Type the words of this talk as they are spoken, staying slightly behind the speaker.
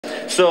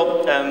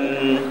So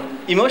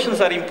emotions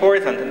are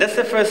important. That's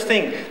the first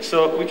thing.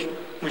 So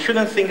we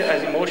shouldn't think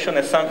as emotion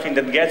as something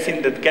that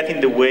get in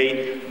the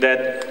way,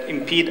 that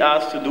impede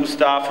us to do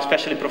stuff,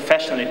 especially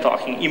professionally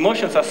talking.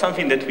 Emotions are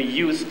something that we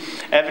use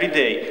every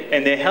day,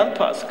 and they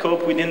help us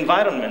cope with the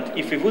environment.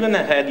 If we wouldn't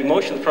have had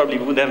emotions, probably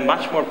we would have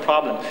much more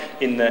problem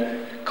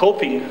in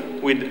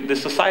coping with the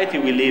society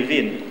we live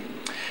in.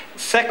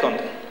 Second,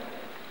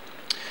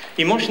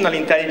 emotional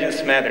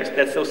intelligence matters.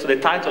 That's also the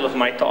title of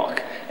my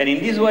talk. And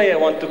in this way, I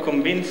want to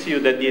convince you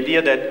that the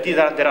idea that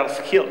there are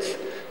skills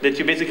that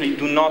you basically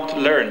do not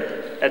learn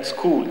at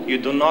school, you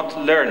do not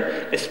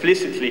learn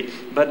explicitly,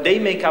 but they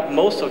make up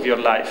most of your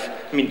life.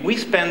 I mean, we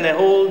spend the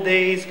whole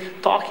days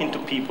talking to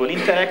people,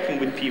 interacting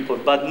with people,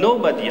 but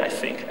nobody, I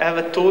think,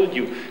 ever told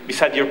you,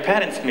 besides your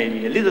parents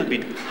maybe, a little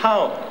bit,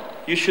 how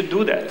you should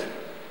do that,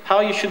 how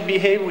you should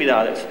behave with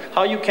others,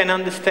 how you can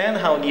understand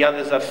how the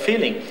others are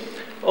feeling.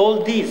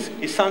 All this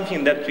is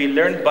something that we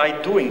learn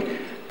by doing.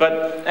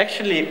 But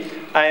actually,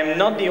 I am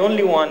not the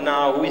only one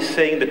now who is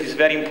saying that it's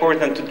very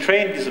important to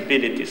train these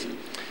abilities.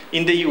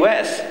 In the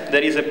US,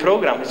 there is a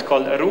program, it's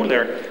called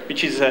Ruler,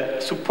 which is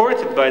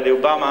supported by the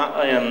Obama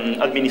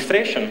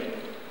administration,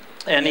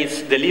 and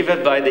it's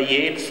delivered by the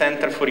Yale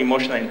Center for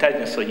Emotional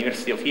Intelligence, so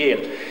University of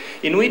Yale,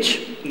 in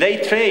which they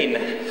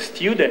train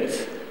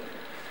students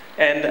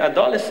and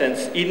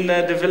adolescents in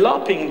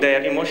developing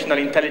their emotional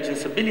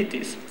intelligence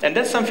abilities. And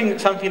that's something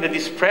that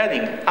is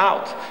spreading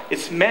out.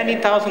 It's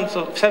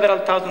several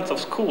thousands of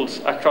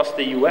schools across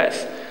the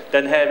US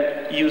that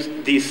have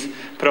used this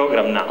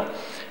program now.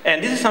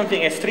 And this is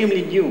something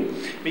extremely new,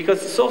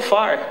 because so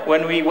far,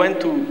 when we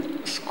went to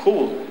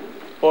school,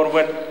 or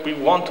what we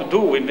want to do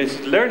with this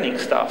learning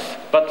stuff,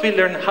 but we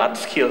learn hard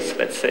skills,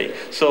 let's say.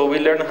 So we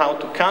learn how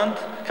to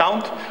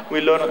count, we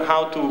learn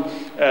how to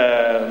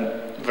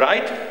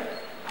write,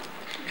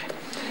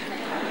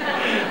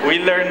 we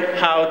learn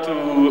how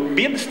to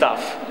build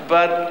stuff,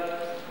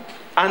 but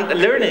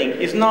learning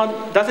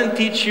doesn't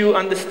teach you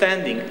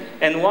understanding.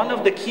 And one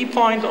of the key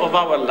points of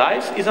our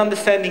lives is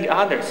understanding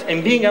others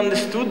and being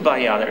understood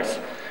by others.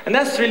 And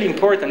that's really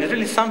important. It's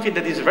really something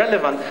that is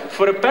relevant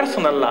for a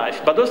personal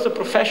life, but also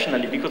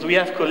professionally, because we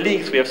have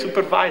colleagues, we have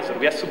supervisors,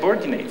 we have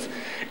subordinates.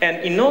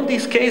 And in all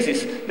these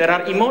cases, there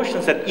are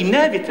emotions that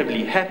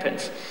inevitably happen.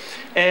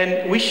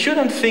 And we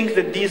shouldn't think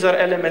that these are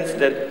elements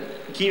that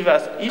give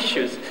us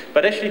issues,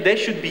 but actually they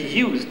should be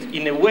used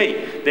in a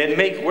way that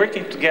make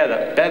working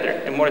together better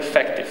and more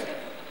effective.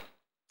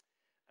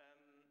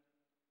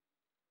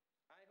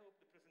 I hope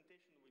the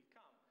presentation will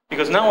come,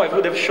 because now I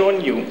would have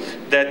shown you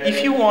that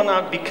if you want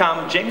to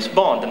become James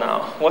Bond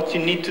now, what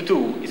you need to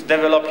do is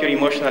develop your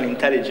emotional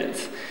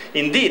intelligence.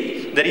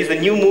 Indeed, there is a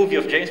new movie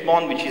of James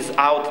Bond which is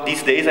out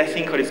these days, I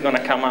think, or it's going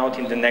to come out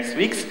in the next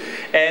weeks.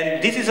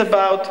 And this is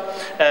about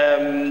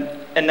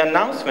an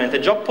announcement, a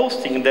job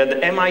posting that the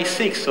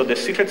MI6, so the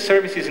secret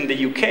services in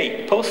the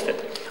UK, posted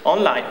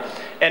online.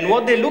 And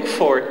what they look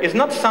for is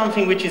not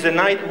something which is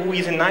who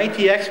is an IT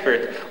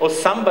expert, or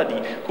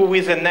somebody who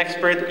is an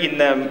expert in,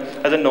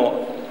 I don't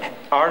know,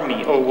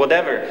 army or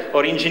whatever,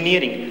 or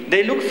engineering.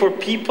 They look for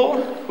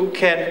people who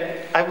can,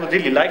 I would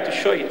really like to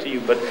show it to you,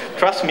 but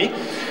trust me,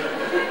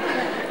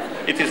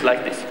 it is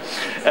like this.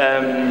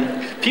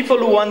 People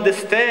who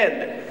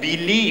understand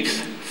beliefs,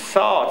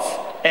 thoughts,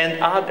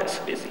 and others,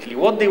 basically.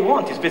 What they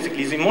want is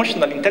basically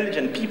emotional,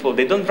 intelligent people.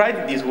 They don't write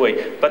it this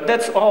way, but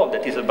that's all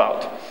that is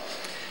about.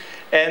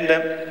 And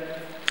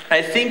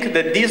I think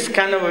that this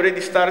kind of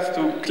already starts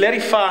to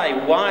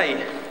clarify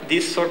why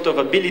these sort of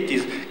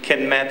abilities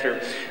can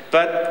matter.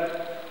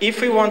 But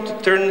if we want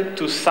to turn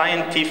to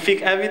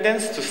scientific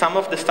evidence, to some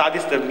of the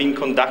studies that have been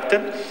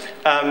conducted,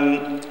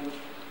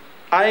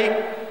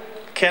 I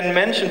can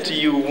mention to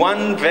you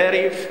one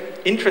very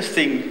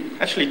interesting,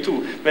 actually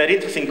two, very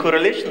interesting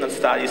correlational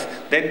studies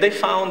that they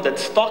found that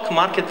stock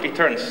market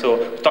returns,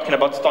 so talking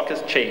about stock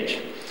exchange,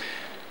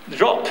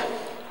 drop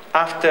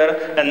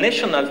after a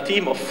national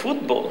team of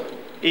football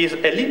is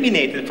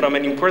eliminated from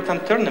an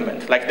important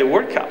tournament, like the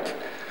World Cup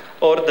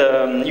or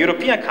the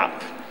European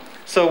Cup.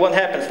 So what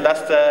happens?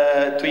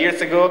 2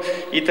 years ago,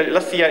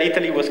 last year,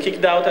 Italy was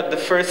kicked out at the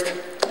first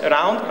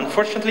round,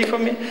 unfortunately for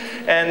me.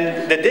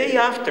 And the day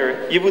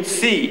after, you would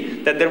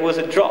see that there was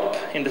a drop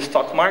in the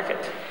stock market.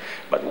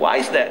 But why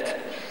is that?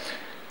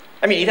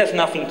 I mean, it has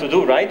nothing to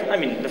do, right? I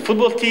mean, the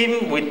football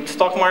team with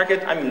stock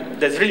market, I mean,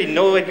 there's really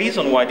no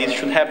reason why this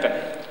should happen.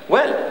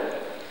 Well,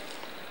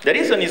 the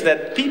reason is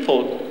that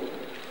people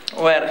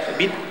were a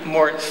bit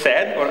more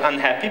sad or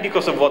unhappy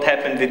because of what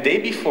happened the day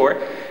before,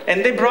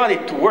 and they brought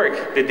it to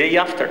work the day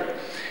after.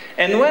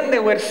 And when they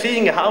were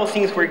seeing how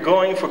things were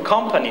going for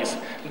companies,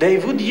 they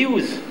would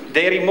use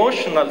their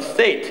emotional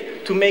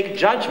state to make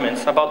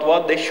judgments about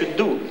what they should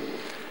do.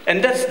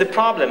 And that's the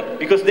problem,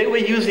 because they were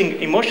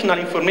using emotional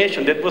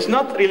information that was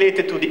not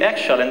related to the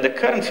actual and the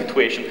current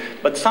situation,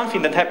 but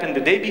something that happened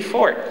the day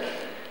before.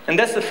 And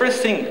that's the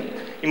first thing.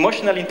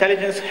 Emotional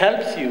intelligence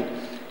helps you.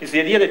 It's the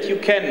idea that you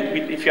can,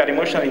 if you are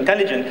emotionally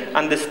intelligent,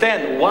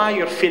 understand why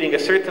you're feeling a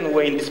certain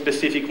way in this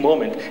specific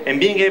moment, and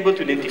being able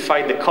to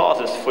identify the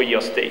causes for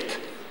your state.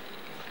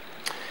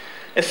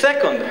 A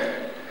second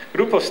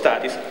group of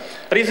studies,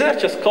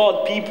 researchers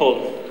called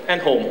people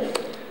and home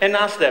and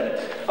asked them,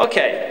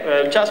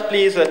 okay, just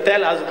please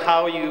tell us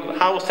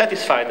how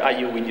satisfied are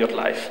you with your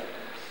life?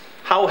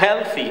 How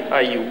healthy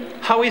are you?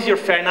 How is your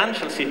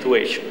financial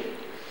situation?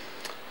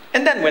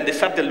 And then when they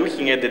started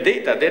looking at the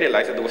data, they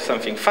realized that there was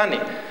something funny.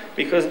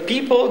 Because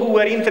people who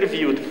were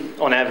interviewed,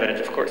 on average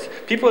of course,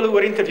 people who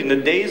were interviewed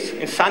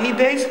in sunny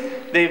days,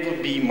 they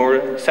would be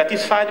more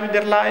satisfied with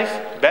their life,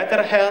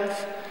 better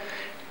health,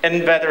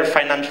 and better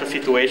financial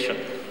situation.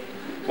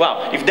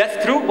 Wow, if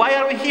that's true, why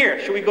are we here?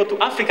 Should we go to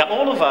Africa,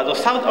 all of us, or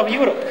south of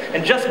Europe,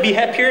 and just be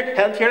happier,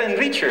 healthier, and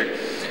richer?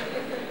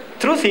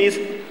 Truth is,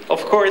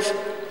 of course,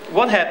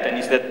 what happened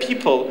is that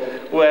people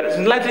were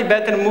in slightly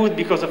better mood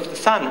because of the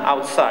sun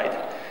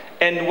outside.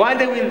 And while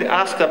they will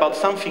ask about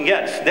something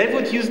else, they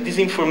would use this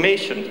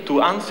information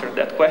to answer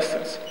that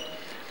questions.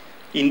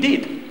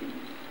 Indeed,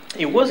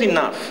 it was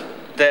enough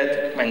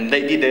that when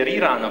they did a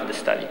rerun of the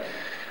study,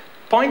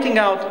 pointing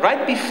out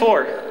right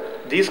before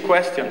these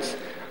questions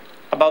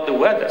about the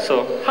weather.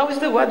 So, how is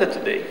the weather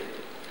today?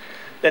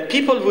 That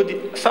people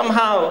would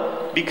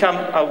somehow become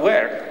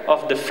aware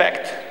of the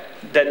fact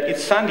that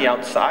it's sunny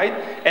outside,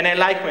 and I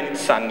like when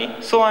it's sunny,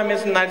 so I'm in a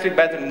slightly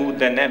better mood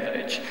than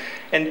average.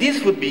 And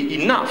this would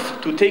be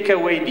enough to take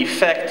away the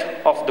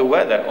effect of the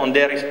weather on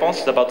their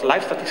responses about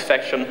life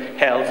satisfaction,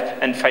 health,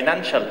 and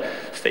financial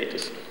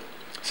status.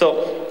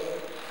 So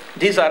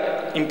these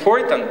are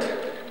important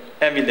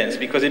evidence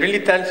because it really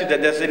tells you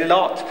that there's a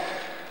lot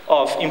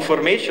of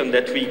information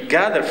that we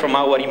gather from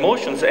our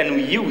emotions and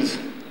we use.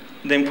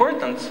 The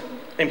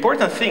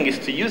important thing is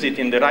to use it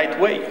in the right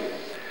way.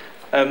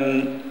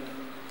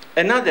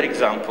 Another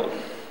example.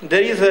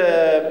 There is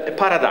a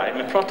paradigm,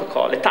 a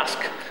protocol, a task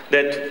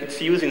that it's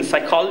used in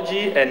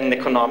psychology and in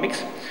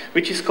economics,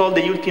 which is called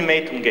the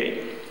ultimatum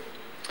game.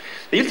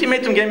 The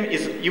ultimatum game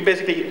is you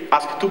basically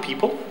ask two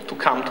people to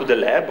come to the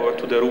lab or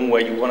to the room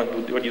where you want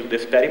to do the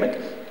experiment,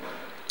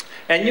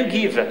 and you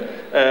give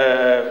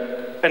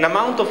an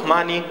amount of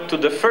money to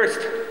the first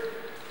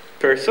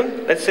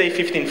person, let's say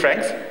 15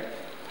 francs,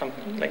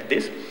 something like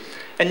this,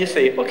 and you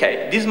say,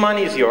 okay, this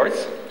money is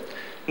yours.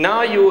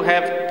 Now you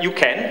have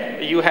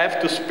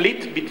to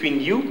split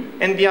between you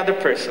and the other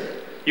person.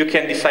 You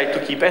can decide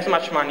to keep as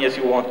much money as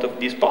you want of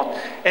this pot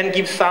and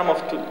give some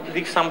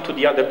to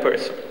the other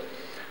person.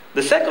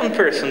 The second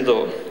person,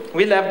 though,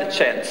 will have the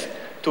chance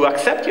to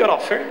accept your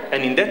offer,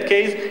 and in that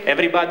case,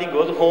 everybody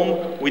goes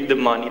home with the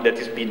money that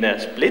is being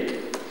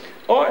split,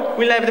 or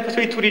will have the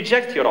possibility to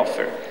reject your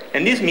offer.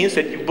 And this means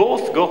that you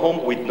both go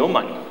home with no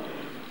money.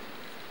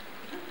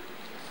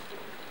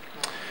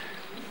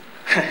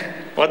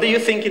 What do you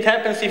think it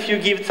happens if you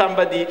give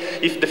somebody,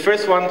 if the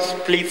first one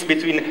splits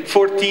between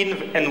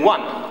 14 and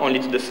 1 only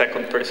to the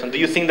second person? Do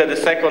you think that the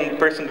second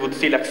person would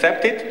still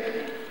accept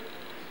it?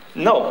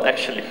 No,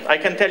 actually. I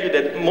can tell you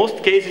that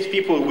most cases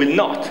people will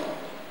not.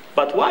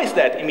 But why is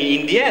that? I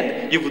mean, in the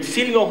end, you would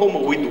still go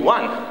home with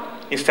 1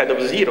 instead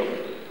of 0.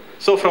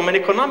 So from an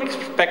economics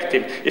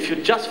perspective, if you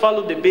just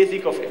follow the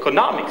basic of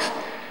economics,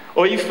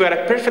 or if you are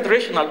a perfect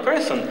rational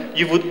person,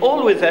 you would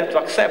always have to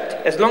accept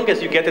as long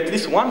as you get at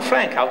least 1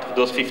 franc out of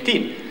those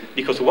 15.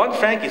 Because 1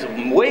 franc is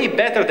way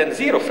better than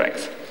 0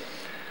 francs.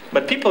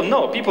 But people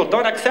know, people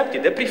don't accept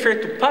it. They prefer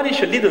to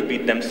punish a little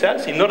bit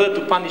themselves in order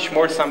to punish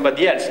more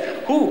somebody else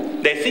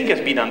who they think has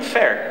been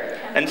unfair.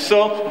 And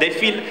so they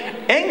feel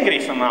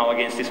angry somehow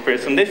against this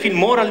person. They feel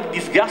morally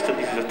disgusted,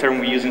 this is a term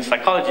we use in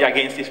psychology,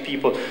 against these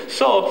people.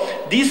 So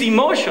these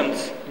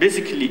emotions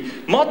basically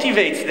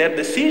motivates their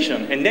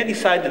decision, and they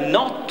decide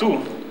not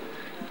to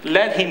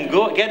let him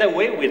get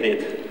away with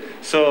it.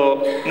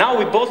 So now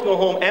we both go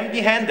home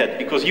empty-handed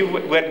because you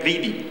were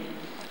greedy.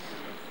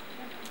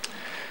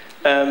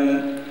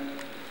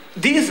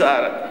 These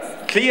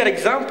are clear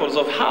examples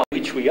of how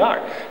rich we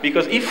are.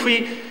 Because if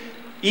we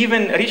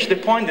even reach the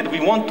point that we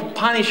want to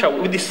punish,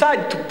 we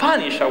decide to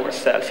punish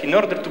ourselves in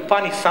order to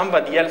punish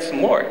somebody else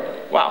more.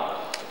 Wow.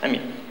 I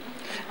mean,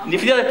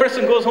 if the other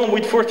person goes home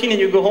with 14 and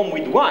you go home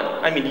with 1,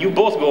 I mean, you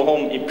both go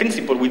home in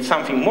principle with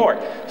something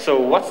more. So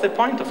what's the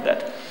point of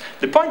that?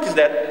 The point is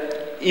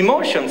that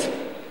emotions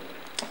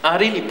are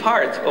really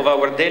part of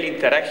our daily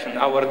interaction,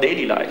 our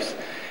daily lives.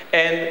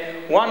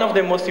 And one of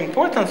the most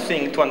important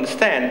things to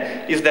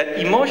understand is that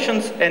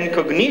emotions and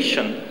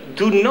cognition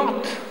do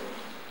not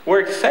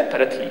work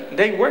separately.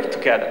 They work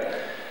together.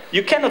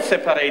 You cannot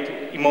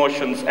separate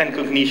emotions and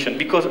cognition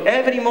because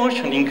every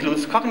emotion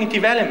includes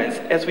cognitive elements,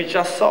 as we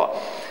just saw.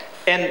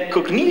 And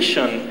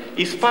cognition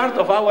is part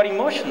of our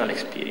emotional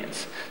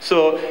experience.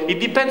 So it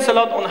depends a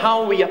lot on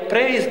how we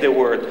appraise the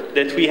world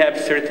that we have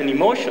certain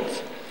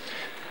emotions.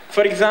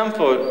 For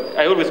example,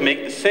 I always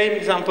make the same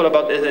example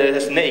about a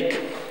snake.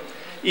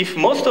 If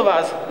most of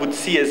us would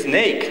see a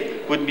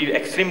snake, would be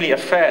extremely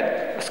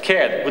afraid,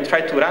 scared, would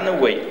try to run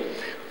away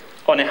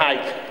on a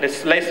hike.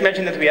 Let's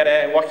imagine that we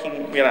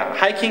are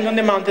hiking on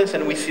the mountains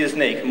and we see a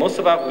snake. Most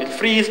of us will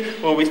freeze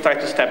or we try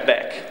to step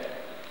back.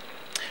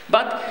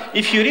 But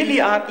if you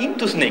really are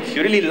into snakes,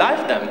 you really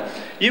like them,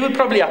 you will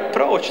probably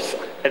approach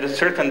at a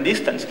certain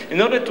distance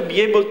in order to be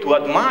able to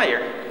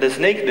admire the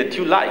snake that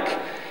you like.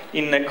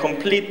 in a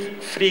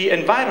complete free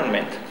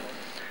environment.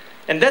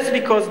 And that's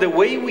because the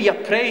way we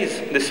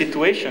appraise the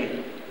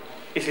situation,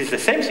 if it's the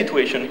same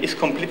situation, is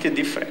completely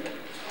different.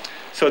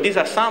 So these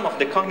are some of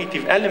the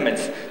cognitive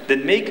elements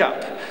that make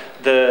up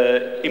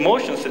the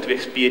emotions that we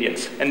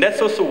experience. And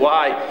that's also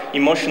why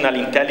emotional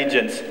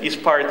intelligence is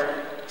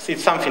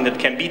it's something that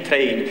can be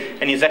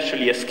trained and is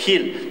actually a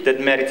skill that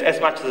merits as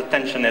much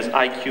attention as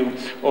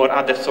IQ or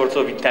other sorts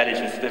of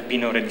intelligence that have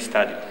been already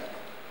studied.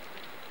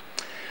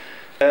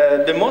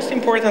 The most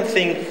important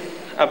thing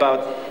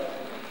about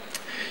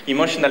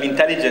emotional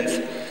intelligence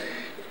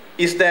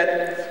is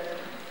that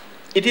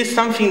it is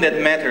something that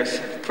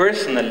matters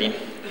personally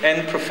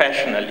and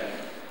professionally.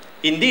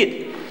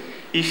 Indeed,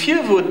 if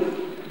you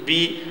would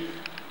be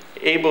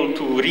able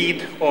to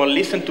read or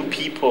listen to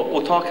people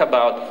who talk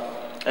about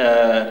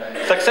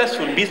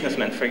successful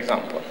businessmen, for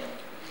example,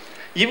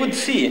 you would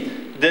see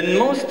that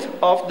most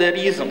of the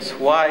reasons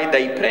why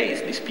they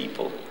praise these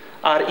people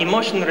are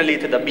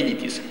emotion-related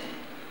abilities.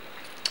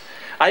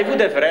 I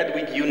would have read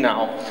with you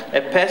now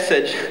a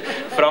passage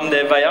from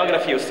the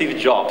biography of Steve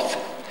Jobs,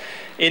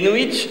 in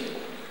which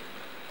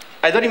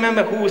I don't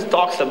remember who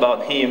talks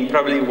about him,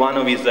 probably one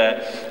of his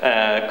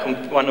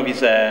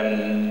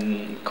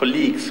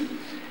colleagues,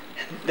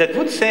 that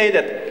would say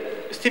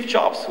that Steve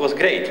Jobs was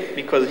great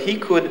because he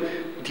could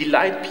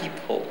delight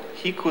people.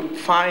 He could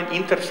find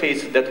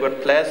interfaces that were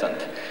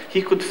pleasant.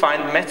 He could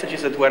find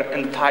messages that were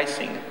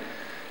enticing.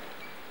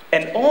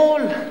 And all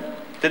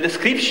the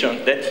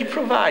description that he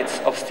provides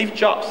of Steve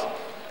Jobs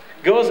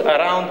goes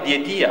around the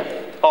idea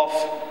of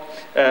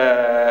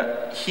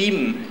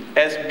him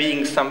as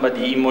being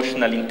somebody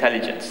emotionally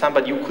intelligent,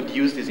 somebody who could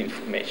use this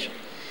information.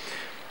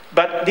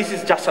 But this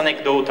is just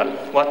anecdotal.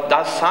 What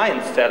does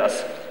science tell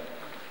us?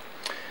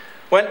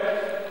 Well,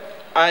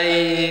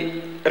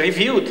 I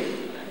reviewed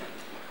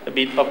a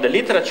bit of the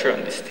literature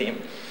on this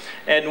theme,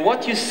 and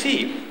what you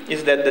see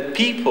is that the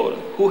people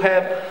who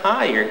have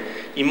higher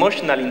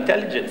emotional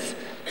intelligence,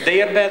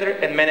 they are better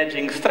at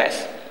managing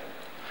stress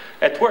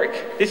at work.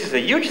 This is a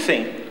huge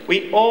thing.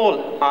 We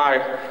all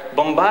are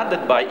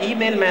bombarded by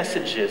email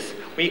messages.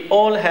 We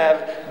all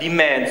have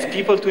demands,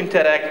 people to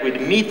interact with,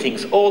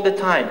 meetings all the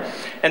time.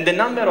 And the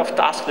number of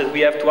tasks that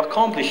we have to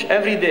accomplish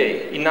every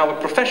day in our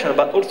professional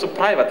but also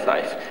private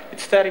life,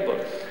 it's terrible.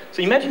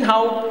 So imagine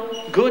how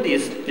good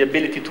is the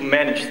ability to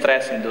manage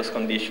stress in those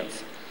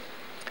conditions.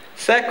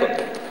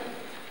 Second,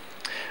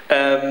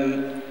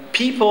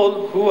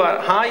 people who are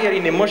higher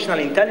in emotional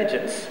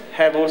intelligence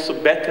have also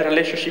better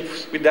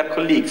relationships with their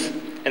colleagues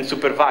and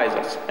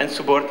supervisors and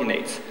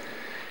subordinates.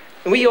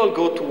 We all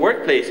go to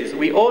workplaces,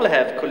 we all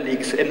have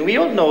colleagues, and we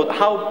all know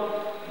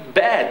how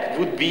bad it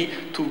would be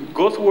to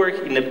go to work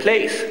in a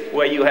place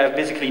where you have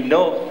basically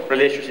no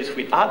relationships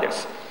with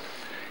others.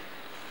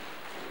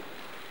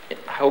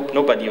 I hope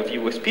nobody of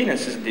you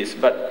experiences this,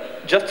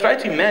 but just try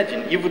to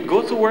imagine you would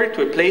go to work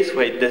to a place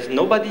where there's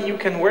nobody you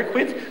can work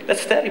with.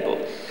 That's terrible.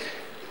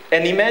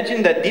 And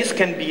imagine that this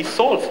can be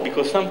solved,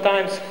 because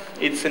sometimes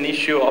it's an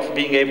issue of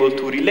being able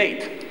to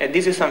relate. And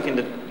this is something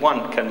that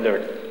one can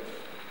learn.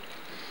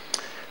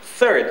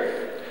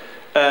 Third,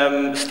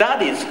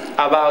 studies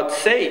about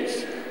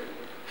sales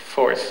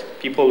force,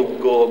 people who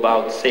go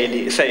about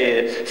selling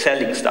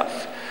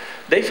stuff.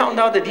 They found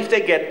out that if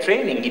they get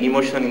training in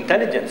emotional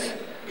intelligence,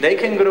 they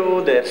can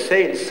grow their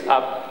sales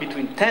up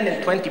between 10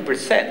 and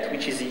 20%,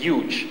 which is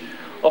huge.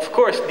 Of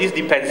course, this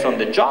depends on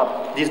the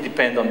job, this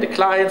depends on the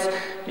clients,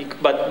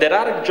 but there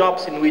are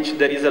jobs in which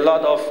there is a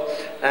lot of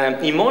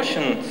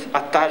emotions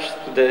attached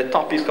to the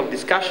topics of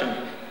discussion.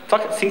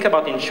 Think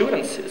about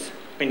insurances.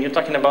 When you're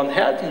talking about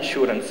health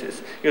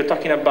insurances, you're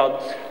talking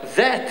about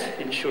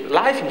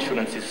life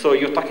insurances. So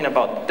you're talking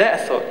about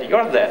death, or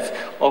your death,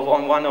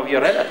 on one of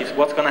your relatives.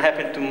 What's going to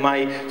happen to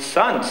my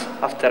sons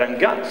after I'm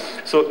gone?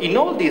 So in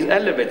all these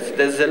elements,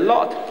 there's a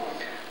lot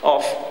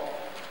of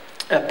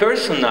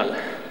personal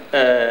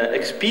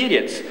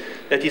experience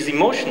that is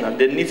emotional,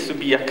 that needs to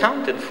be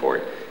accounted for.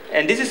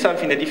 And this is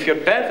something that if you're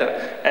better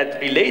at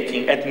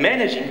relating, at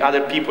managing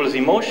other people's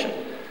emotion,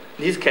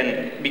 this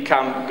can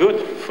become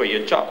good for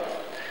your job.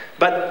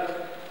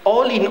 But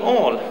all in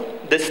all,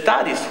 the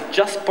studies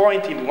just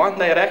point in one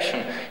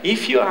direction.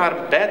 If you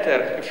are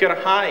better, if you're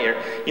higher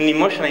in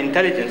emotional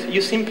intelligence,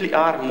 you simply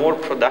are more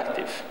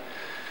productive.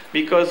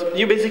 Because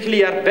you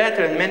basically are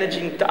better at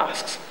managing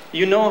tasks.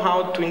 You know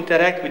how to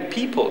interact with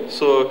people.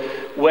 So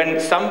when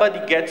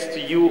somebody gets to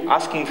you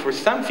asking for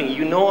something,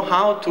 you know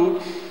how to,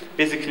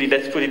 basically,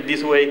 let's put it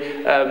this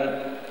way,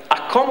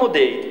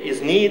 accommodate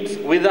his needs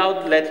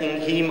without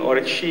letting him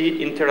or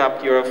she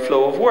interrupt your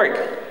flow of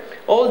work.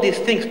 All these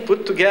things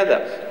put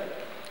together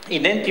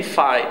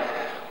identify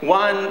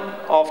one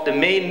of the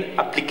main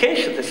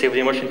applications, let's say, of the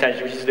emotional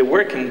intelligence, which is the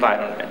work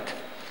environment.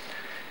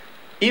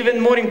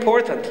 Even more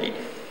importantly,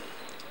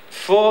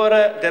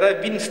 there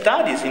have been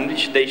studies in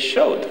which they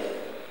showed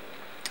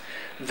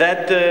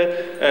that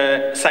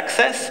the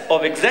success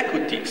of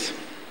executives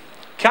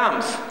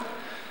can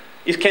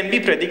be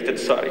predicted,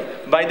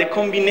 by the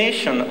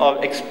combination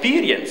of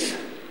experience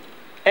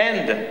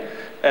and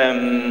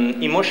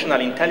emotional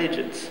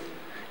intelligence.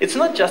 It's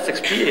not just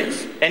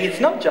experience, and it's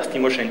not just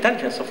emotional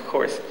intelligence, of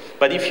course.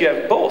 But if you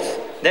have both,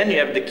 then you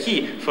have the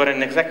key for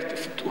an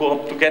executive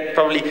to get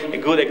probably a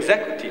good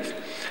executive.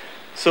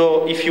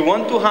 So if you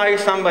want to hire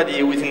somebody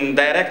who is in a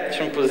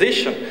direction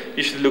position,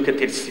 you should look at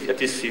his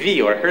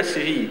CV or her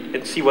CV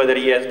and see whether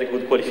he has the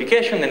good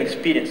qualification and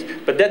experience.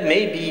 But that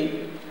may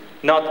be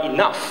not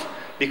enough,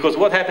 because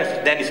what happens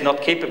then is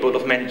not capable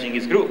of managing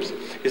his groups,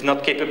 is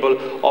not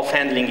capable of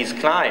handling his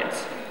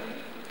clients.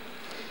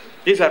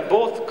 These are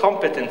both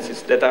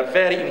competencies that are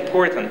very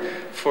important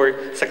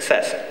for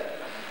success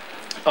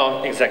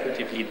of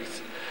executive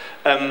leaders.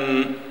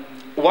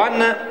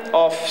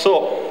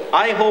 So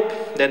I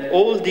hope that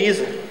all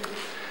these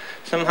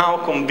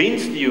somehow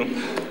convinced you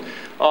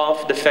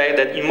of the fact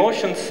that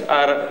emotions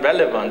are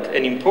relevant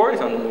and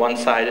important on one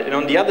side, and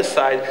on the other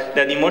side,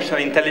 that emotional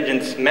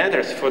intelligence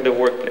matters for the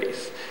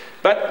workplace.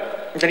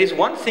 But there is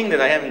one thing that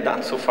I haven't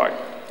done so far,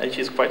 which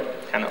is quite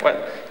kind of,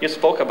 well, you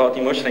spoke about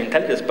emotional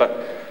intelligence, but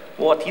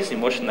what is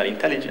emotional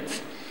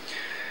intelligence?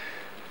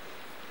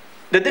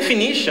 The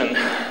definition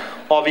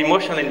of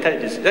emotional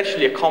intelligence is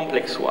actually a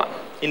complex one,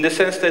 in the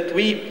sense that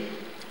we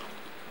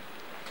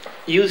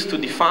used to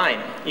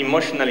define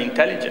emotional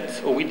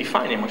intelligence, or we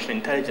define emotional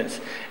intelligence,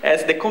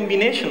 as the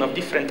combination of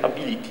different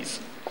abilities.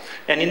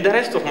 And in the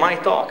rest of my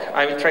talk,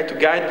 I will try to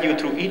guide you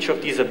through each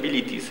of these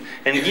abilities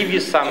and give you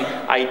some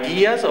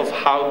ideas of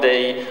how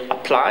they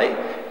apply.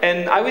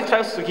 And I will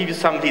try to give you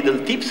some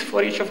little tips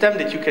for each of them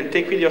that you can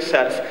take with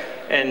yourself.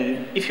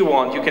 And if you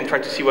want, you can try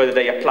to see whether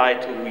they apply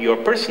to your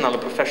personal or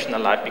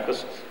professional life,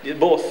 because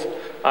both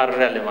are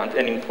relevant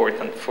and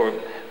important for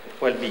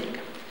well-being.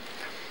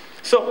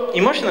 So,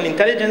 emotional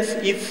intelligence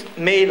is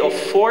made of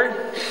 4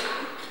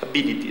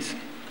 abilities.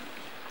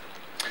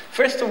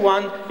 First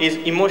one is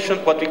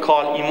what we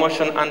call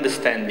emotion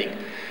understanding.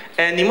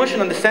 And emotion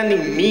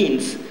understanding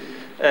means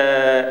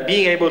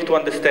being able to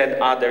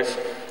understand others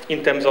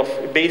in terms of,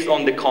 based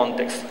on the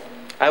context.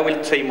 I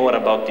will say more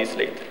about this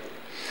later.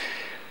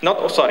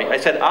 I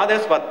said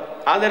others,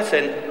 but others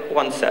and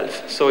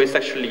oneself. So it's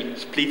actually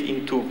split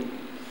in 2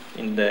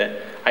 in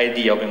the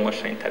idea of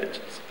emotional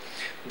intelligence.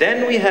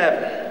 Then we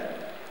have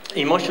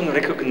emotion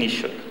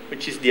recognition,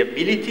 which is the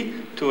ability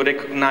to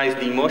recognize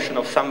the emotion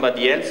of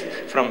somebody else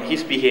from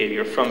his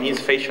behavior, from his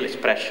facial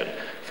expression,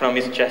 from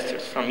his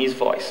gestures, from his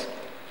voice.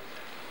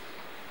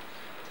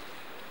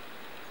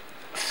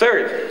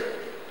 Third,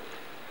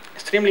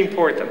 extremely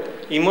important,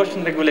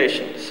 emotion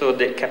regulation. So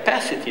the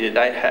capacity that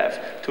I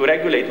have to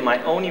regulate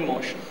my own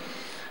emotion.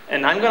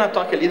 And I'm going to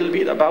talk a little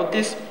bit about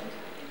this,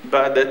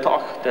 but the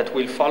talk that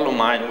will follow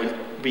mine will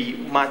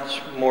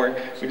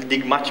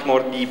dig much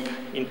more deep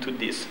into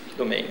this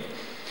domain.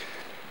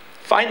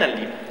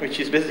 Finally, which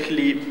is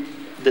basically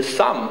the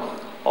sum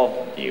of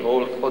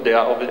all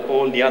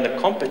the other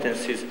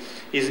competencies,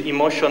 is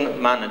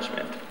emotion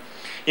management.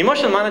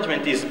 Emotion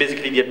management is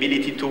basically the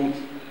ability to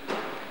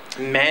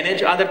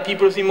manage other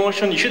people's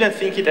emotion. You shouldn't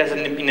think it as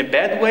in a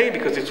bad way,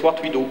 because it's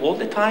what we do all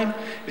the time.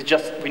 It's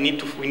just we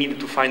needed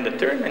to find the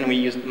term, and we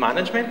use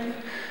management.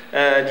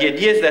 The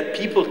idea is that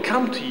people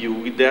come to you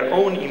with their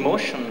own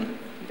emotion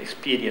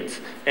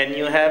experience, and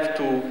you have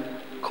to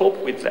cope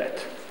with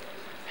that.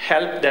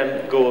 Help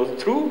them go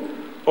through,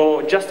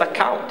 or just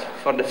account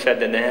for the fact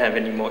that they have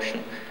an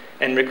emotion,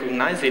 and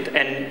recognize it,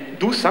 and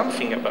do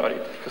something about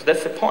it, because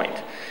that's the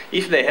point.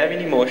 If they have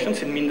any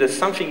emotions, it means that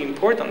something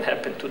important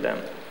happened to them.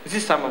 This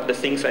is some of the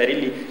things I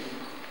really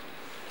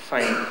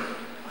find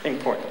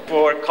important.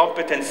 For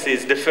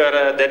competencies,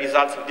 the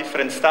results of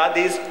different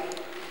studies.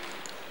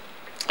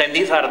 And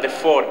these are the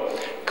 4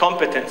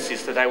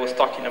 competencies that I was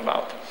talking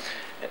about.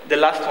 The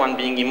last one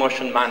being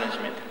emotion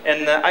management.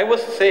 And I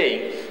was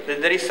saying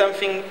that there is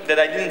something that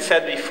I didn't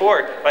say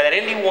before, but I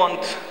really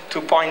want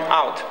to point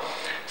out.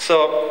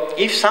 So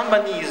if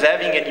somebody is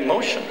having an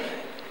emotion,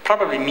 it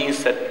probably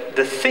means that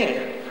the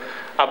thing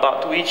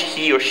about which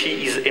he or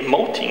she is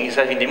emoting, is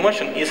having the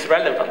emotion, is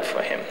relevant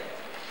for him.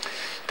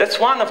 That's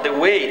one of the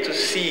ways to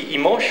see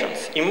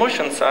emotions.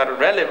 Emotions are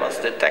relevance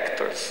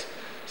detectors.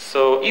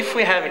 So if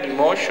we have an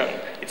emotion,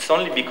 it's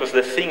only because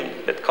the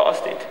thing that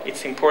caused it,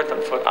 it's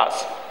important for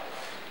us.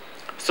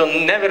 So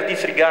never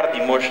disregard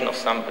the emotion of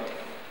somebody.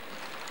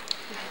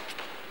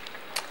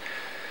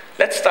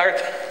 Let's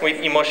start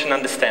with emotion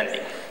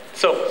understanding.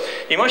 So,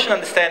 emotion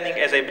understanding,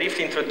 as I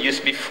briefly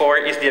introduced before,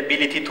 is the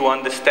ability to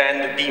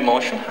understand the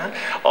emotion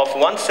of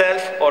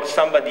oneself or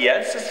somebody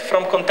else's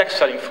from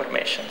contextual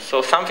information.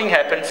 So something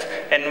happens,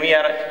 and we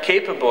are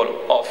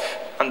capable of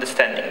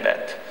understanding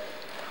that,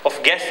 of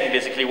guessing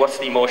basically what's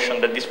the emotion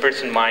that this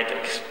person might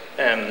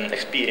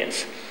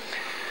experience.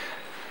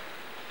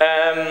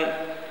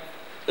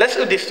 Let's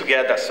do this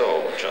together,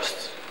 so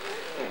just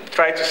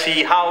try to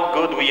see how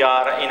good we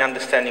are in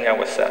understanding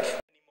ourselves.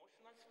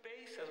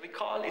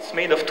 It's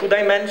made of 2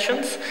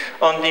 dimensions.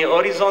 On the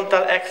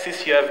horizontal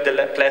axis you have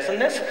the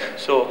pleasantness,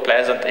 so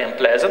pleasant and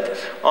unpleasant.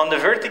 On the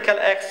vertical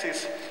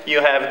axis you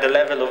have the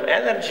level of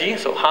energy,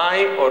 so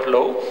high or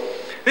low.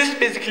 This is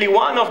basically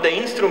one of the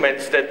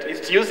instruments that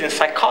is used in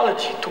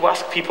psychology to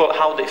ask people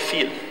how they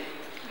feel.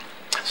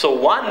 So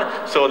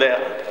 1, so the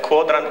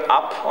quadrant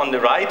up on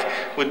the right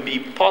would be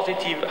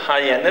positive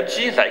high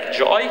energy, like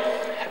joy,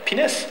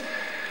 happiness.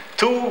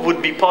 2 would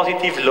be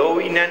positive low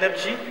in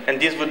energy, and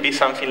this would be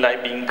something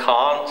like being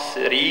calm,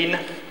 serene.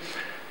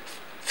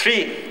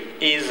 3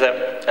 is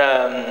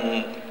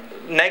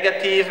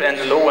negative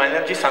and low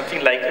energy,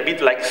 something like a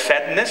bit like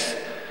sadness,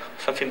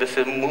 something that's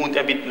a mood,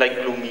 a bit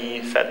like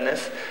gloomy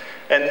sadness.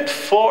 And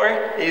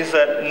 4 is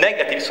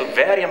negative, so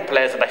very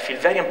unpleasant. I feel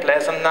very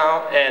unpleasant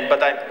now,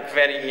 but I'm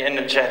very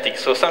energetic,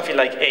 so something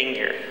like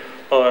anger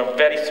or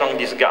very strong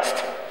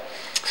disgust.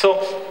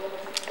 So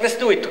let's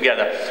do it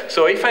together.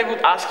 So if I would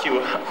ask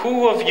you,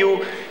 who of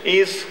you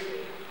is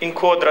in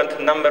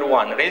quadrant number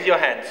 1? Raise your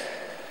hands.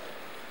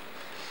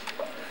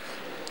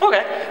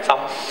 Okay, so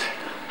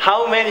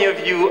how many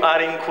of you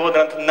are in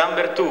quadrant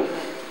number 2?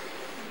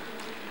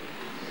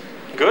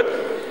 Good.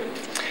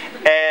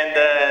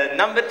 And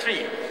number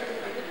 3?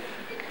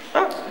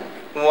 Oh,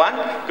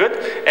 1, good.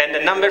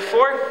 And number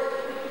 4?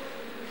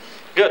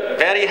 Good,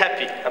 very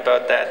happy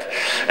about that.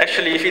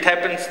 Actually, if it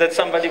happens that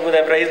somebody would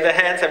have raised their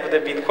hands, I would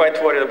have been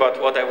quite worried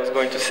about what I was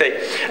going to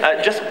say.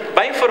 Just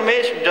by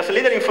information, just a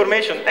little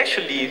information,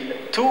 actually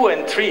 2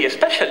 and 3,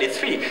 especially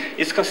 3,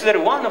 is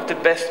considered one of the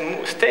best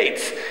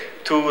states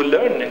to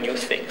learn new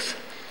things,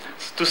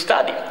 to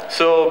study.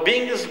 So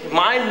being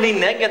mildly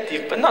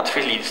negative, but not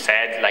really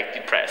sad, like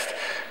depressed,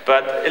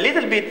 but a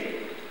little bit,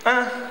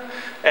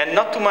 and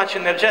not too much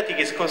energetic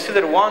is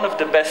considered one of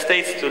the best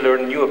states to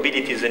learn new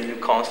abilities and new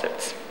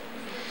concepts.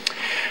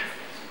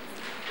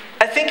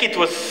 I think it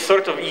was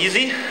sort of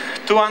easy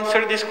to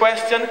answer this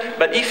question,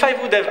 but if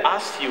I would have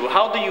asked you,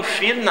 how do you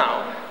feel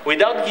now,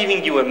 without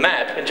giving you a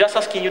map, and just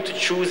asking you to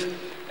choose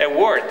a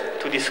word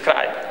to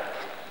describe,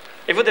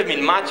 it would have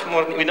been much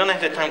more, we don't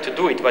have the time to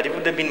do it, but it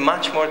would have been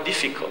much more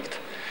difficult.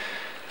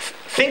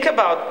 Think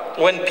about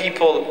when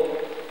people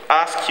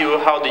ask you,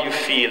 how do you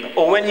feel?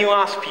 Or when you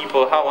ask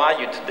people, how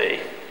are you today?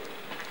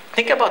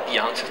 Think about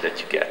the answers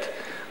that you get.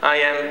 I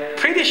am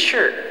pretty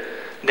sure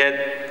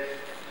that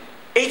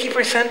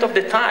 80% of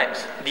the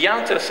times, the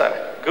answers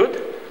are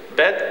good,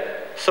 bad,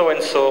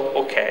 so-and-so,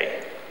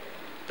 okay.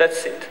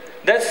 That's it.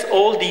 That's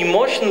all the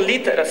emotional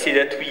literacy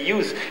that we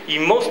use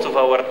in most of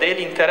our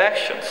daily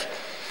interactions.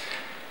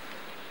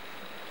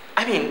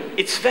 I mean,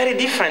 it's very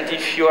different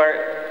if you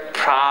are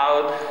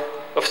proud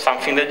of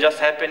something that just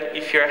happened,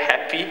 if you're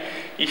happy,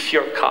 if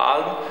you're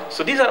calm.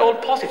 So these are all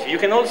positive. You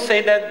can all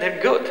say that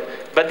they're good,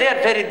 but they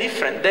are very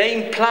different.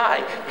 They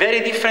imply very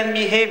different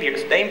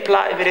behaviors. They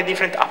imply very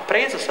different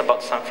appraisals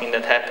about something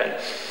that happened.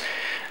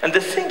 And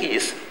the thing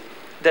is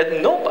that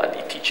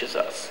nobody teaches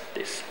us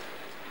this.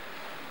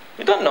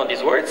 We don't know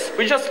these words.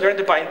 We just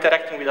learned it by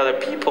interacting with other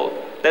people.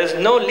 There's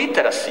no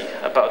literacy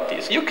about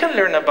this. You can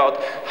learn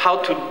about how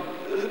to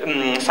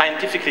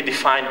scientifically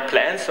define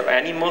plants or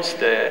animals,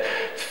 the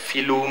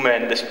phylum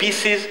and the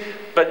species,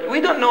 but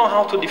we don't know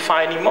how to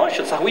define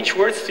emotions, which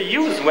words to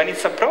use when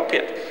it's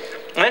appropriate.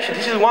 And actually,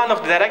 this is one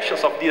of the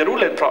directions of the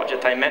ruler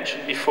project I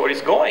mentioned before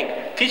is going,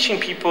 teaching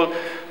people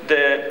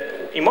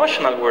the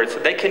emotional words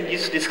that they can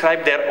use to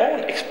describe their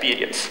own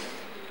experience.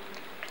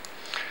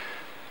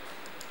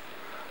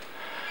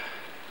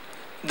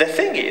 The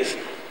thing is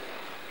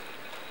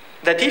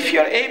that if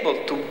you're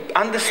able to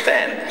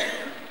understand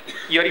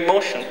your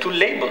emotion, to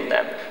label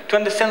them, to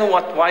understand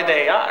why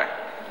they are,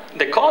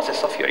 the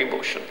causes of your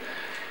emotion,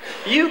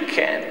 you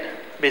can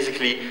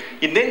basically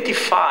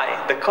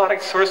identify the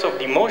correct source of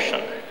the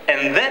emotion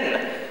and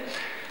then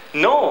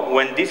know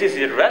when this is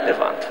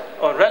irrelevant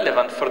or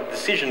relevant for the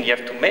decision you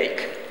have to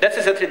make. That's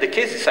exactly the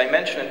cases I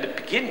mentioned at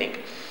the beginning.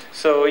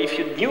 So if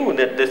you knew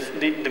that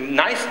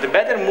the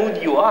better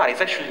mood you are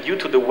is actually due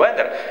to the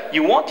weather,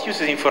 you won't use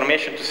this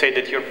information to say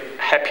that you're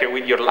happier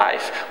with your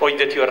life, or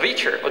that you're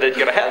richer, or that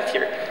you're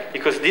healthier,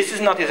 because this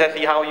is not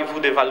exactly how you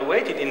would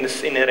evaluate it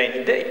in a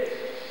rainy day.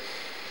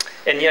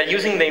 And you're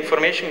using the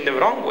information in the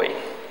wrong way.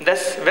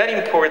 That's very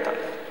important.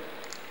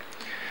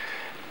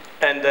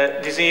 And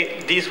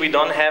this we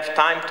don't have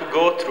time to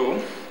go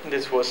through.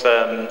 This was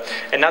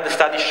another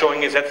study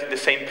showing exactly the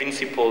same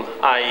principle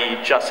I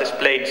just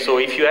explained. So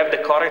if you have the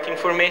correct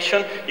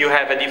information, you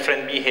have a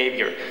different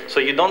behavior.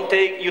 So you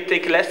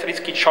take less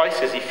risky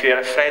choices if you're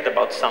afraid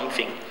about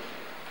something.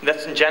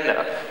 That's in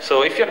general.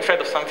 So if you're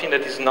afraid of something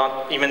that is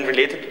not even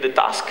related to the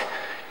task,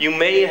 you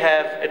may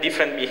have a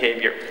different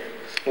behavior.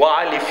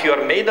 While if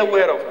you're made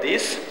aware of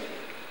this,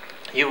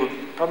 you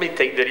would probably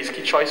take the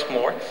risky choice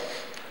more.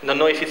 Don't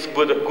know if it's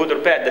good or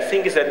bad. The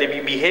thing is that the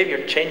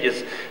behavior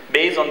changes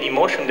based on the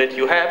emotion that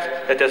you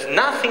have that has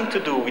nothing to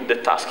do with the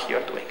task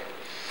you're doing.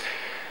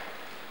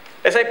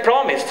 As I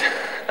promised,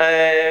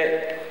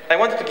 I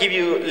wanted to give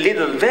you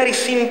little, very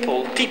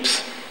simple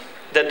tips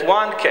that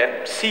one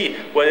can see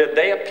whether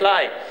they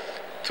apply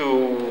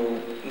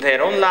to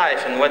their own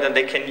life and whether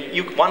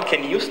one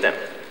can use them.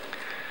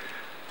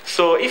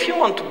 So if you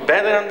want to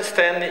better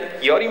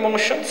understand your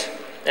emotions,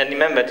 and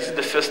remember, this is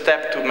the first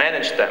step to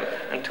manage them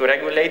and to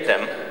regulate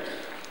them,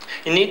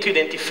 you need to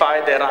identify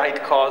the right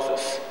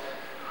causes.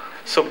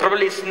 So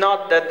probably it's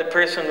not that the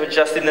person who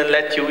just didn't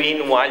let you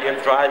in while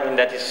you're driving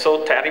that is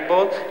so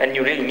terrible and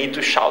you really need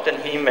to shout at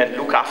him and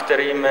look after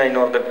him in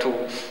order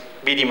to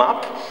beat him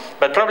up.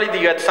 But probably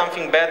you had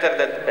something better,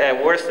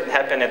 that worse that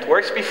happened at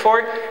work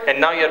before,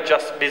 and now you're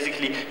just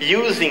basically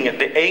using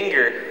the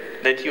anger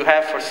that you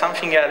have for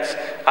something else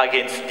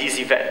against this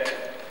event.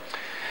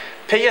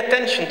 Pay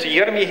attention to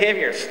your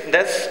behaviors.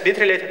 That's a bit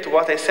related to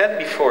what I said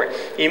before.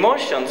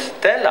 Emotions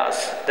tell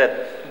us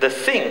that the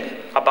thing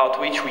about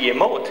which we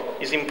emote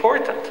is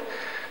important.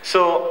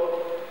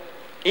 So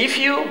if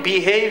you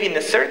behave in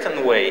a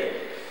certain way,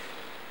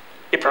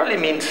 it probably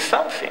means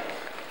something.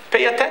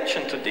 Pay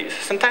attention to this.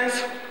 Sometimes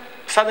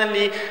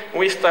suddenly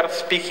we start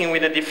speaking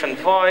with a different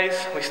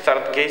voice, we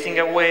start gazing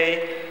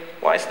away.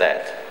 Why is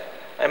that?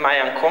 Am I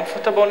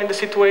uncomfortable in the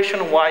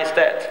situation? Why is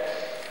that?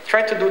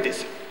 Try to do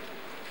this.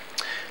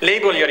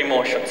 Label your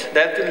emotions.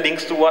 That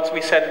links to what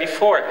we said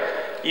before.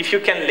 If you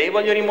can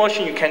label your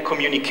emotion, you can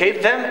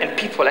communicate them, and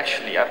people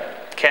actually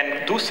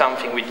can do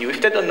something with you.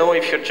 If they don't know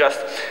if you're just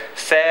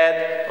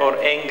sad or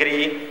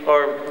angry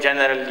or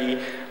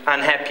generally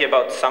unhappy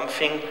about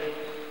something,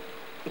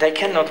 they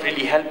cannot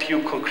really help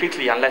you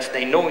concretely unless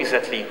they know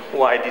exactly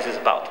why this is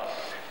about.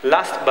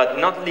 Last but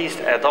not least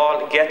at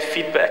all, get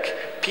feedback.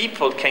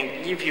 People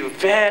can give you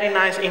very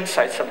nice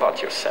insights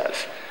about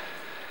yourself.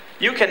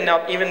 You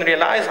cannot even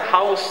realize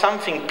how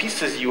something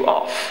pisses you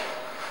off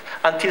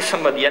until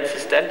somebody else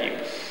is telling you.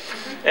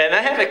 And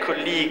I have a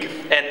colleague,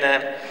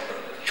 and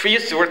we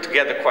used to work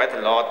together quite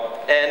a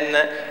lot,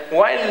 and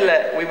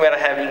while we were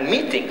having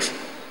meetings,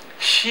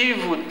 she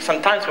would,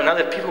 sometimes when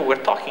other people were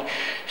talking,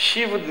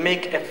 she would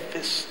make a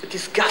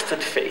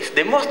disgusted face,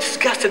 the most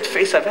disgusted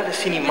face I've ever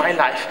seen in my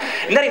life.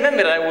 And I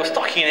remember I was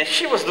talking and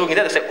she was doing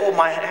that. I said, oh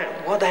my,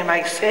 what am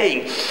I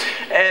saying?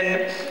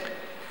 And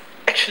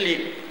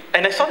actually,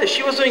 and I saw that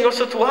she was doing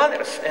also to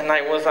others. And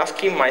I was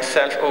asking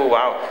myself, oh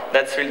wow,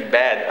 that's really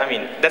bad. I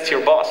mean, that's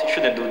your boss, you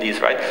shouldn't do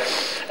this, right?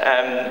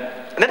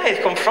 And then I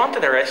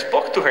confronted her, I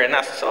spoke to her and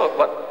asked, so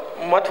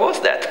what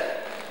was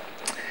that?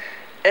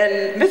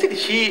 And basically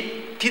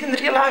she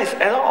didn't realize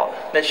at all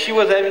that she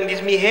was having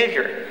this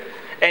behavior.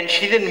 And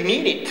she didn't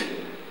mean it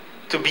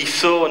to be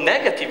so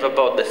negative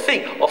about the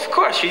thing. Of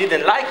course, she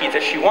didn't like it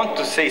and she wanted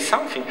to say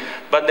something,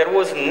 but there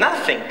was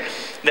nothing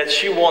that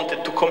she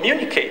wanted to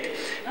communicate.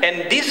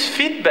 And this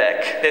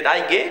feedback that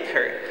I gave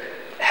her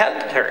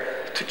helped her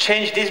to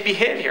change this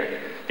behavior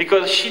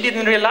because she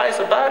didn't realize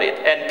about it.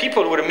 And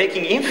people were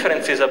making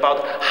inferences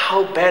about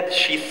how bad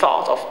she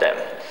thought of them.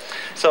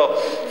 So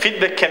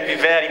feedback can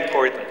be very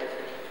important.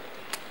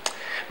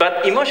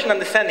 But emotion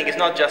understanding is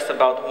not just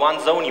about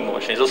one's own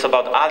emotion, it's also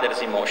about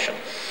others' emotion.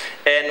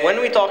 And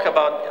when we talk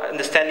about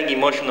understanding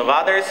emotion of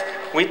others,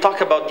 we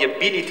talk about the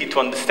ability to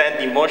understand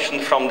the emotion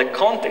from the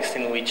context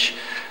in which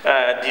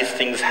these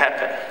things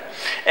happen.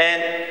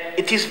 And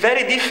it is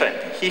very different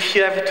if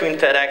you have to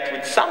interact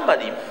with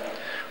somebody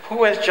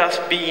who has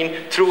just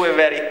been through a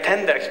very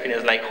tender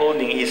experience, like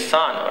holding his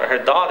son or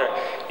her daughter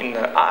in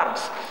their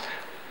arms,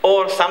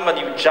 or somebody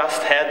who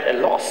just had a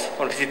loss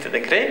or visited a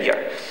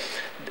graveyard.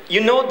 You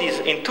know this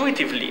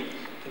intuitively,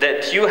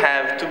 that you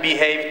have to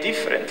behave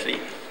differently.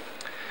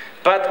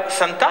 But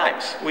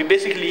sometimes we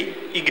basically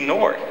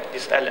ignore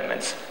these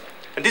elements.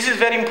 And this is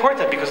very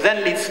important because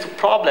then leads to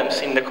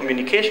problems in the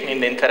communication,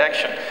 in the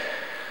interaction.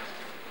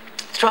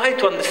 Try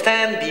to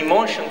understand the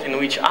emotions in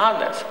which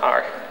others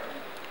are.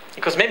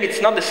 Because maybe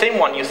it's not the same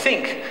one you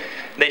think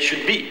they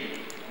should be.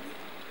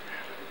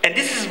 And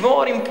this is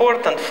more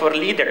important for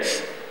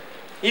leaders.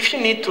 If you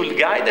need to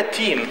guide a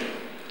team,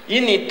 you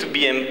need to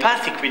be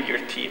empathic with your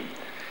team.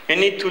 You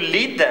need to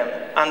lead them,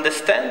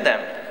 understand them,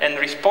 and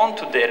respond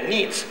to their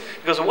needs.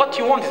 Because what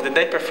you want is that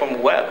they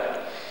perform well.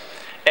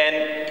 And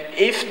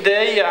if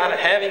they are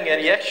having a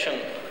reaction,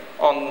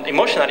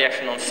 emotional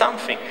reaction on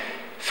something,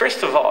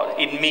 first of all,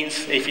 it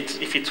means,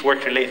 if it's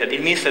work-related,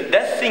 it means that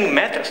that thing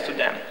matters to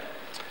them.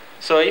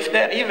 So if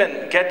they're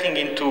even getting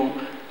into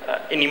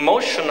an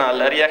emotional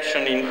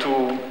reaction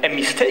into a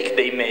mistake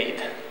they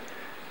made,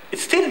 it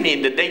still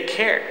means that they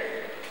care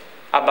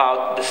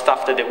about the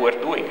stuff that they were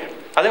doing.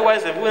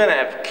 Otherwise, they wouldn't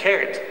have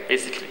cared,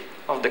 basically,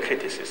 of the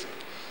criticism.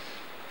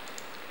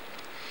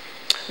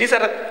 These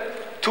are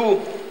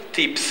 2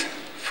 tips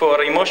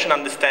for emotional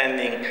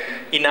understanding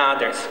in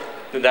others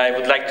that I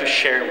would like to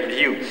share with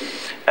you.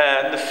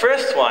 The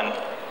first one,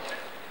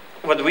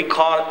 what we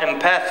call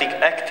empathic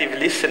active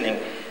listening.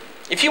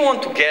 If you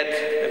want to get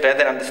a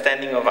better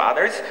understanding of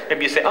others,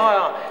 maybe you say,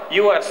 oh,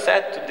 you are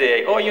sad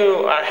today, or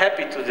you are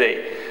happy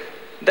today.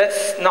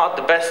 That's not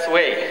the best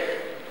way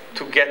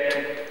to get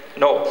to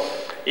know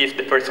if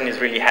the person is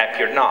really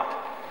happy or not.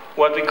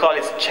 What we call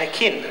is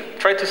check-in.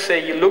 Try to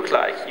say you look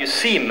like, you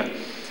seem.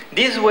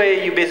 This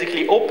way you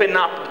basically open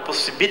up the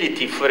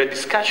possibility for a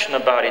discussion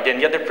about it, and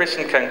the other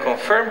person can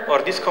confirm or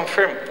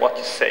disconfirm what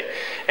you say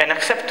and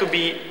accept to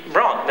be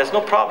wrong. There's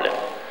no problem.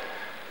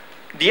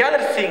 The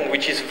other thing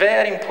which is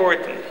very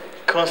important,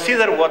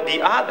 consider what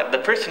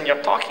the person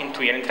you're talking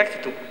to, you're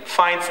interacting to,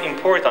 finds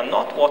important,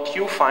 not what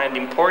you find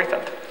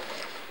important.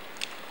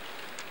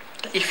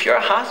 If your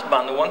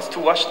husband wants to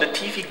watch the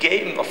TV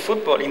game of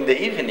football in the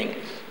evening,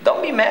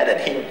 don't be mad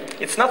at him.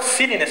 It's not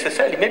silly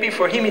necessarily. Maybe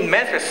for him it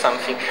matters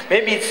something.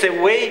 Maybe it's a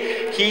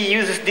way he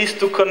uses this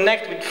to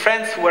connect with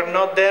friends who are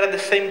not there at the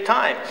same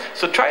time.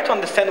 So try to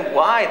understand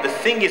why the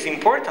thing is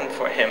important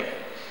for him.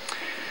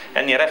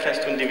 Any reference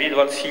to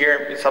individuals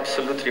here is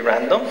absolutely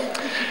random.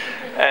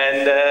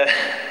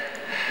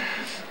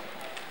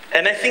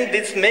 And I think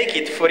this makes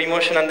it for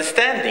emotional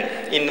understanding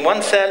in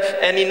oneself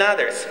and in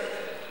others.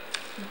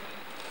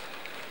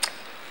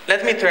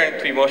 Let me turn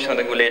to emotional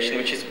regulation,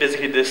 which is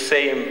basically the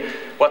same,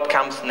 what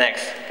comes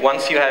next.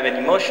 Once you have an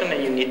emotion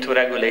and you need to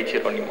regulate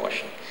your own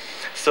emotion.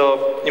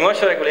 So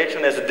emotional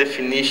regulation as a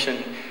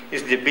definition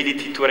is the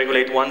ability to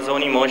regulate one's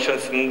own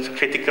emotions in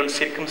critical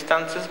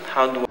circumstances.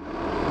 How do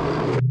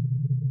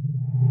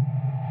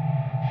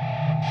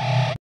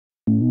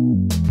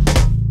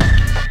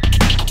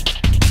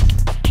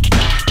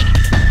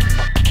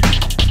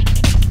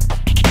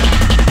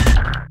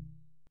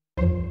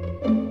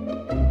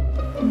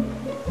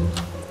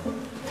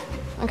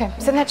Okay,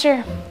 sit in that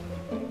chair.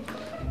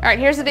 All right,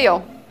 here's the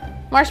deal.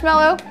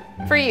 Marshmallow,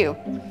 for you.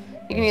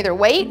 You can either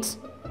wait,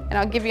 and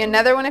I'll give you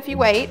another one if you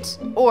wait,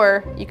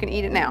 or you can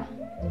eat it now.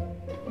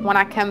 When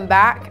I come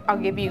back, I'll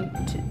give you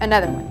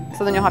another one,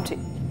 so then you'll have two.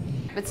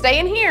 But stay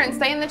in here and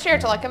stay in the chair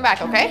till I come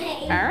back, okay?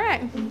 All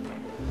right.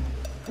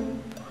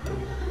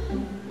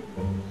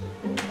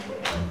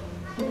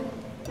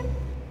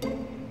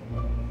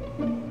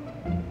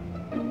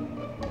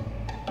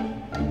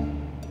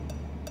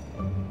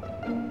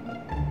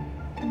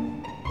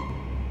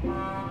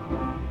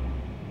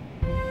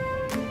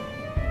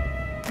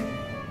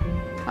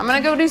 I'm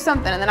gonna go do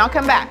something and then I'll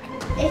come back.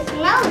 It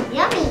smells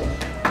yummy.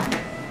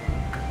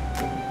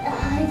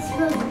 It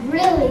smells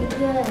really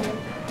good.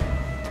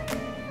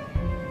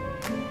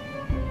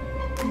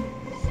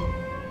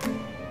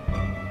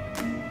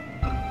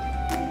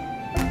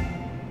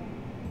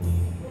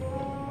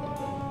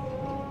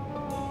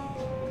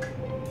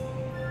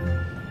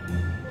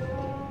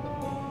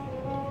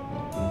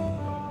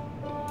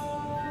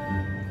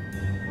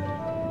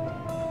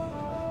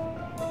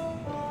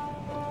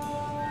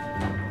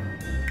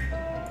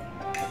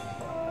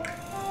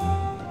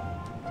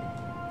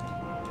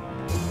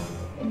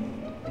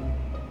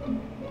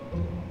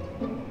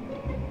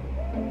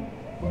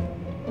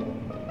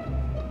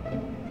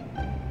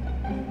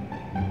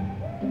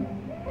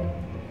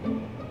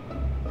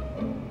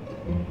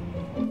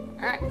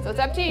 All right, so it's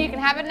up to you. You can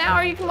have it now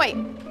or you can wait.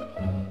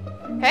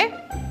 Okay?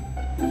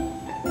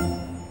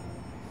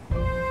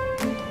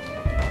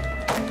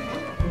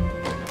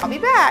 I'll be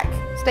back.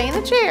 Stay in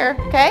the chair,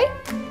 okay?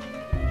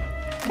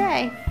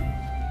 Okay.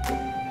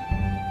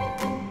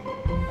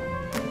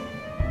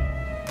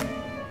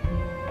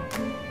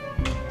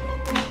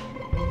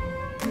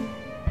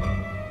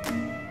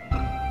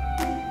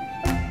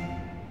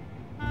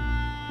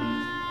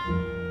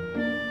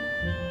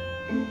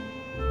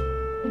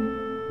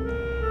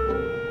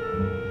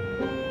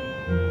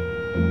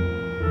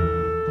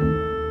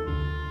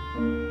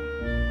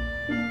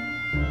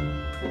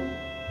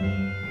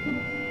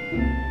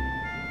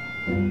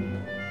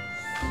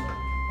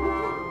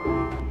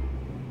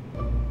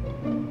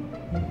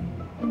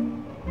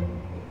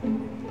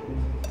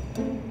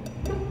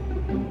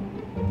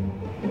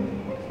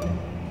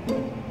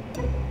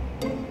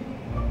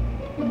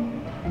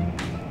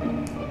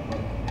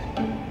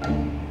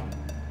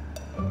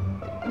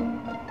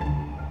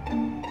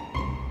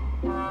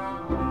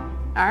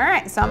 All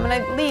right, so I'm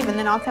gonna leave and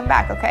then I'll come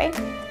back, okay?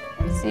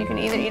 So you can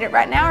either eat it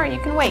right now or you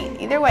can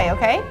wait. Either way,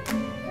 okay?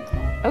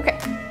 Okay.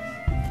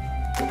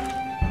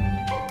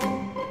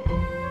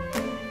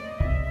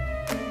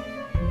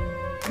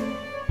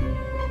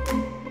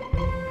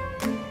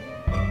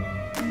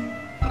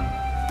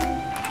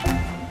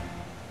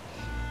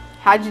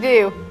 How'd you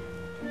do?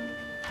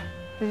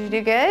 Did you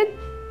do good?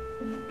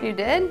 You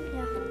did?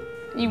 Yeah.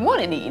 You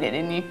wanted to eat it,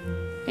 didn't you?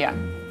 Yeah.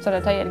 So did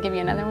I tell you to give you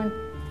another one?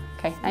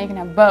 Okay, now you can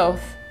have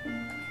both.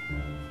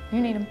 You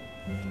need them.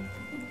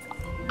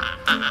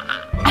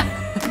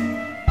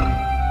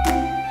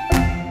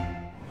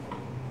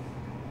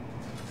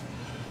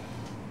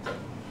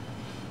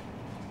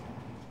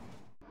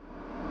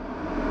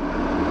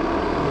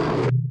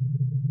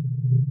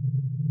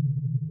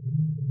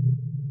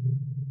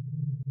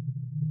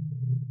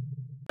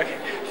 Okay,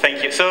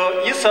 thank you.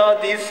 So you saw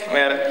these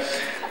where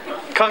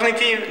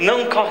cognitive,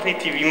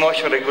 non-cognitive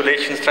emotional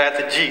regulation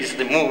strategies,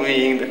 the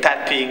moving, the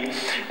tapping,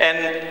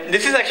 and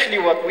this is actually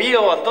what we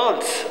all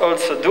adults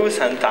also do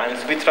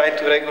sometimes. We try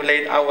to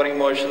regulate our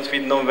emotions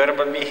with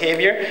non-verbal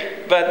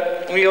behavior,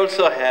 but we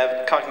also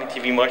have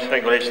cognitive emotional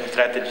regulation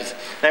strategies.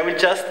 And I will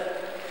just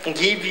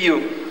give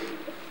you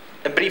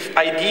a brief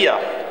idea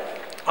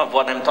of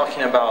what I'm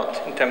talking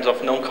about in terms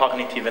of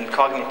non-cognitive and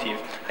cognitive,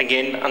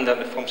 again under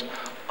the forms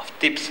of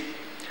tips.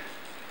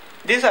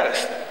 These are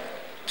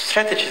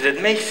strategies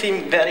that may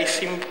seem very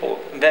simple,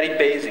 very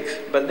basics,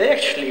 but they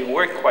actually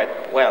work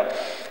quite well.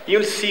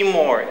 You'll see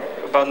more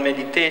about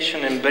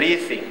meditation and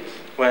breathing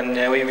when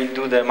we will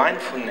do the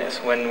mindfulness,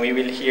 when we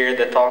will hear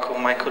the talk of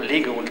my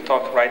colleague who will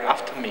talk right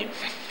after me.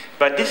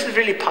 But this is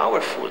really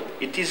powerful.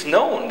 It is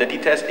known that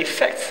it has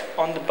effects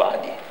on the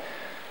body.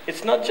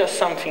 It's not just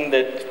something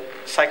that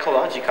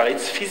psychological,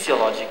 it's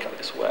physiological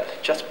as well,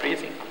 just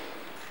breathing.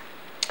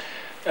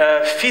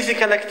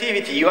 Physical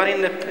activity, you are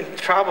in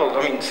trouble.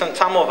 I mean,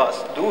 some of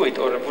us do it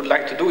or would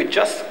like to do it.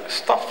 Just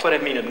stop for a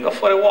minute, go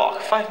for a walk,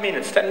 5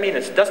 minutes, 10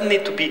 minutes. It doesn't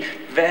need to be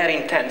very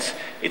intense.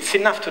 It's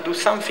enough to do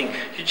something.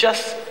 You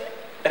just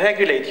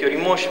regulate your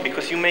emotion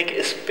because you make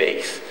a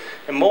space,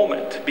 a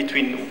moment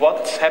between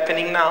what's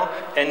happening now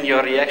and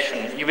your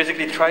reaction. You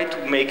basically try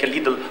to make a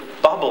little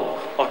bubble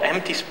of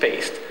empty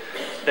space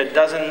that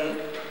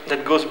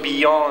goes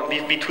beyond,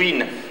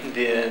 between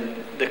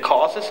the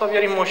causes of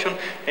your emotion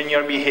and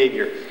your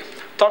behavior.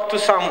 Talk to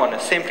someone,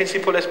 same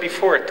principle as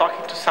before.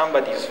 Talking to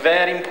somebody is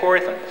very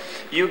important.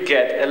 You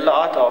get a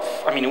lot of,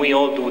 I mean, we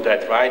all do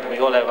that, right? We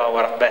all have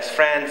our best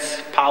friends,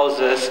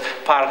 spouses,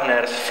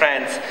 partners,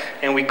 friends,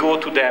 and we go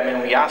to them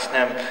and we ask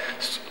them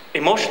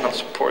emotional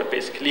support,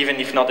 basically, even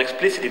if not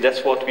explicitly.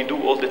 That's what we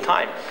do all the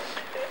time.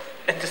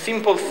 And the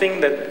simple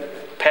thing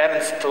that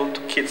parents told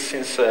to kids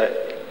since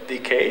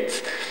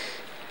decades,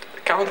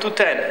 count to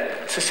 10.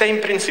 It's the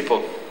same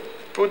principle.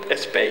 Put a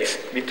space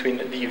between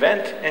the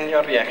event and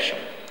your reaction.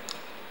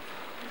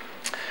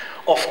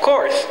 Of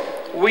course,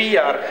 we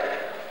are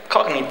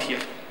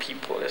cognitive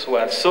people as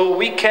well, so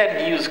we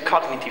can use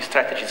cognitive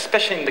strategies,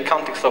 especially in the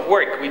context of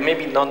work. We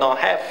maybe not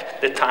have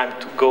the time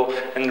to go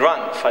and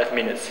run 5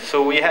 minutes,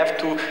 so we have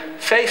to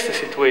face the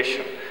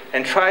situation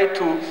and try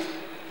to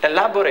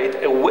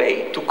elaborate a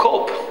way to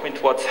cope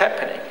with what's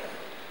happening.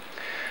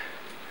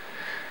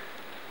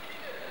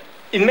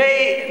 It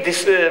may,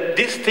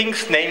 these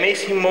things may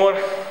seem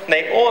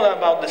all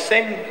about the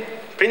same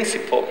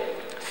principle.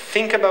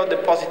 Think about the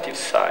positive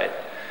side.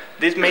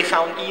 This may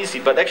sound easy,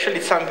 but actually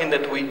it's something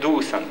that we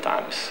do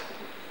sometimes.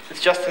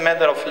 It's just a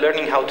matter of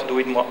learning how to do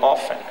it more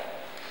often.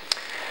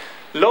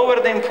 Lower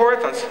the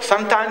importance.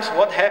 Sometimes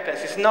what happens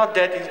is not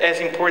that it's as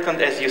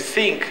important as you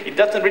think. It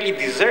doesn't really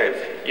deserve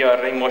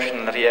your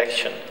emotional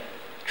reaction.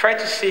 Try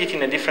to see it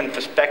in a different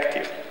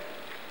perspective.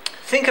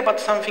 Think about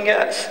something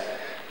else.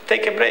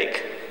 Take a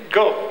break.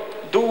 Go,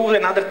 do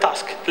another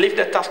task, leave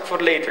that task for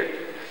later.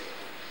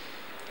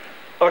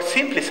 Or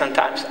simply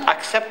sometimes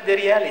accept the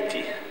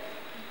reality.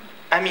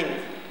 I mean,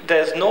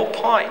 there's no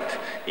point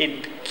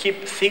in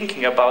keep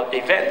thinking about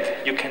an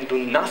event you can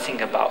do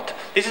nothing about.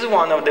 This is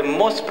one of the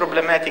most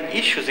problematic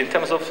issues in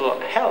terms of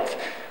health,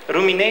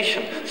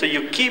 rumination. So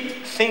you keep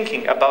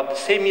thinking about the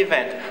same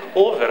event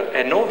over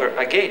and over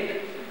again.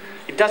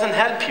 It doesn't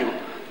help you.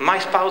 My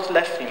spouse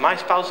left me, my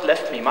spouse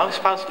left me, my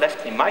spouse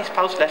left me, my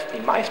spouse left me,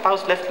 my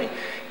spouse left me.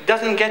 It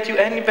doesn't get you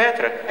any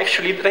better.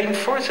 Actually, it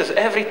reinforces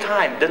every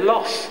time the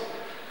loss.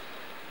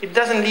 It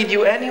doesn't lead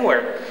you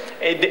anywhere.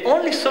 The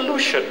only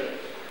solution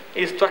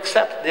is to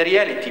accept the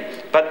reality.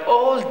 But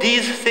all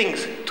these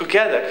things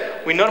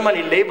together, we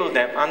normally label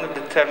them under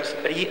the terms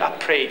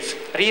reappraise,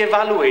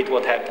 reevaluate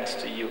what happens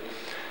to you.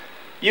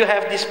 You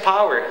have this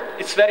power.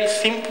 It's very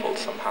simple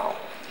somehow.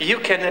 You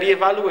can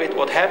reevaluate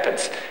what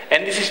happens.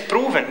 And this is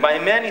proven by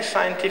many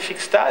scientific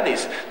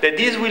studies that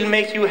this will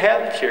make you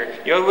healthier.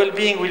 Your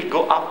well-being will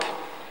go up.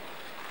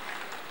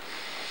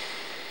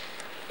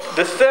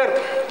 The third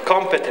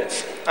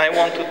competence I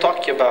want to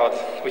talk about,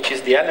 which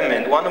is the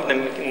element, one of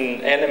the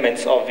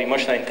elements of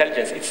emotional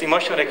intelligence, it's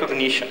emotional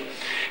recognition.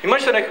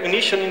 Emotional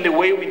recognition, in the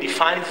way we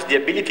define it, is the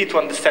ability to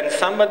understand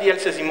somebody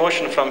else's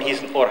emotion from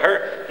his or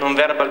her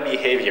nonverbal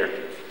behavior.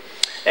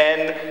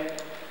 And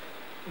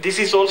this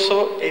is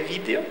also a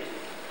video.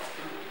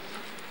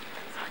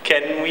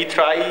 Can we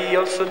try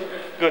also?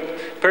 Good,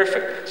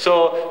 perfect.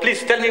 So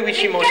please tell me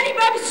which emotion.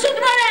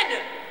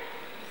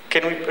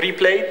 Can we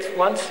replay it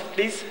once,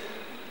 please?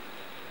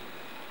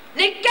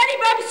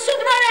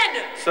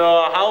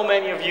 So how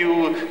many of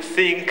you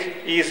think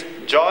is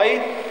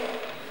joy?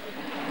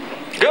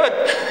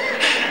 Good.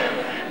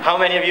 How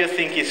many of you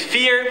think is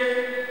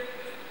fear?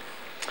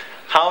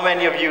 How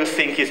many of you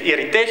think is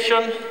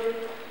irritation?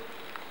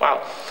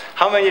 Wow.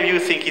 How many of you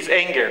think is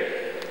anger?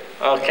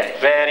 Okay,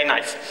 very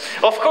nice.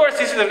 Of course,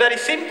 this is a very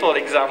simple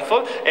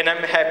example, and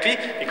I'm happy,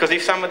 because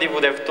if somebody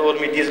would have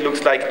told me this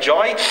looks like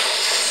joy,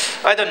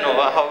 I don't know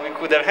how we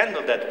could have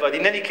handled that. But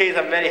in any case,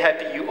 I'm very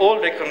happy you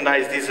all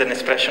recognize this as an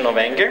expression of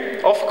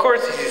anger. Of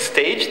course, this is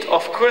staged.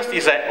 Of course,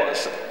 these are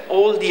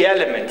all the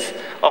elements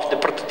of the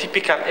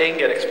prototypical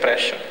anger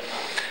expression,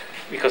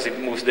 because it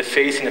moves the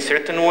face in a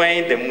certain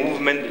way, the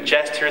movement, the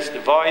gestures, the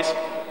voice.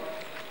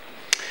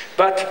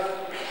 But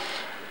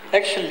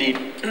actually,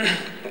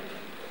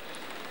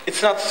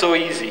 it's not so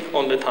easy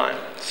all the time.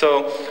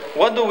 So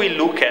what do we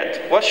look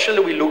at? What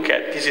shall we look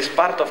at? This is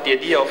part of the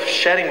idea of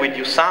sharing with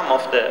you some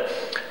of the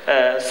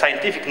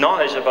scientific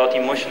knowledge about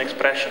emotion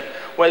expression.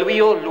 Well,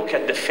 we all look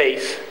at the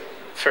face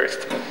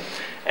first.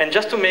 And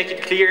just to make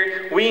it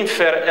clear, we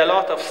infer a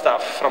lot of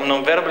stuff from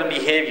nonverbal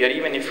behavior,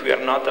 even if we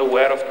are not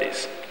aware of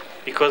this.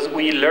 Because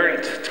we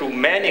learned through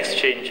many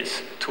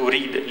exchanges to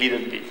read a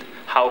little bit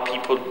how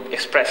people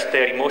express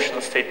their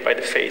emotional state by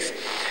the face.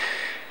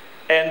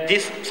 And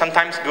this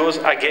sometimes goes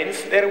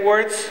against their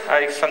words.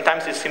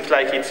 Sometimes it seems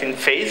like it's in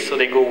phase, so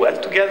they go well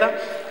together.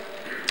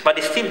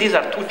 But still, these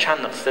are two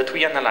channels that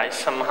we analyze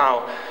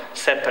somehow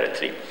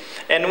separately.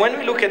 And when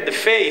we look at the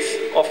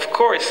face, of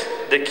course,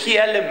 the key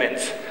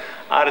elements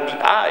are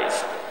the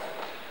eyes,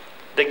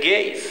 the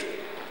gaze,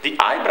 the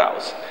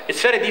eyebrows.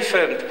 It's very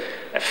different,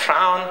 a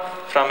frown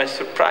from a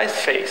surprised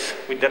face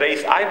with the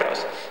raised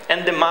eyebrows,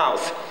 and the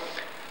mouth.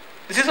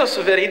 This is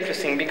also very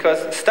interesting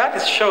because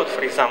studies showed,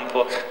 for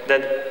example,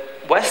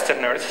 that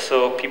Westerners,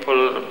 so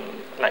people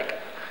like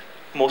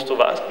most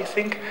of us, I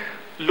think,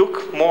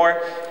 look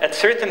more at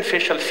certain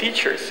facial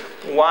features,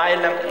 while,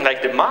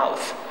 like the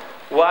mouth,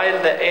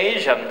 while the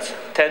Asians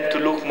tend to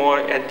look more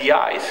at the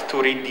eyes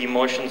to read the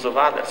emotions of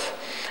others.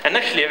 And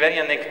actually, a very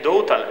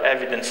anecdotal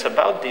evidence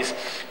about this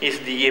is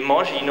the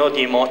emoji, you know,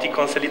 the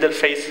emoticons, the little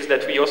faces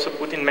that we also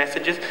put in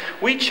messages.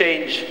 We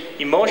change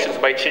emotions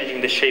by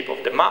changing the shape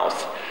of the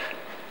mouth,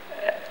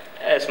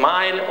 a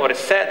smile or a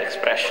sad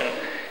expression.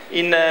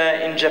 In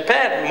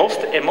Japan, most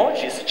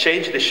emojis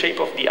change the shape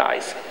of the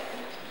eyes.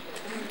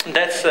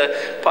 That's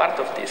part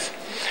of this.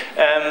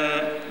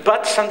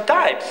 But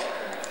sometimes,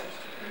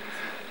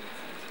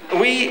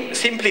 we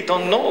simply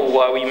don't know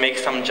why we make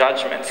some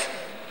judgments.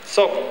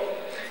 So,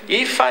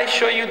 if I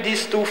show you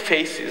these two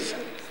faces,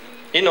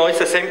 you know it's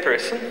the same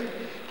person,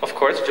 of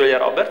course, Julia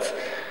Roberts.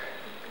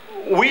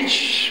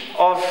 Which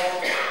of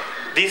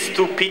these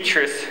two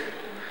pictures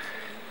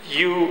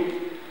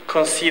you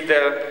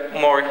consider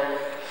more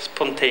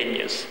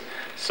spontaneous?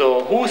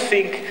 So, who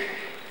think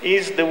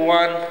is the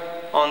one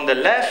on the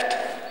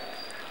left?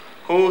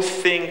 Who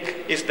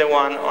think is the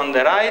one on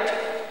the right?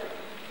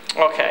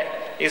 Okay,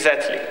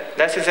 exactly.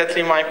 That's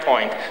exactly my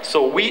point.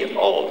 So we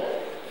all,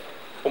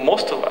 or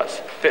most of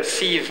us,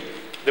 perceive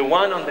the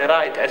one on the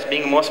right as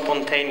being more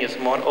spontaneous,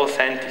 more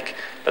authentic.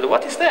 But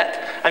what is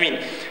that? I mean,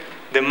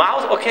 the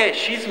mouth, okay,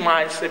 she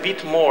smiles a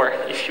bit more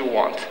if you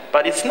want,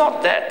 but it's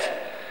not that.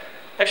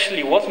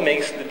 Actually, what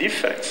makes the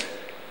difference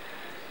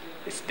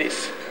is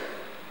this.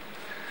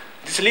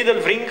 These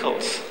little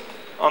wrinkles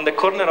on the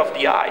corner of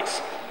the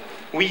eyes.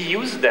 We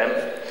use them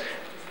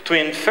to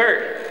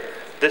infer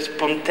the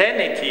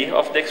spontaneity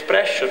of the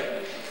expression.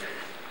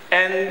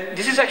 And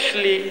this is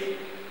actually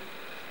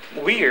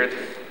weird.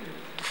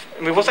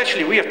 It was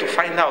actually weird to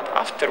find out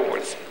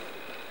afterwards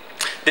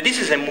that this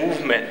is a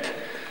movement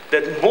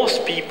that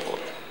most people,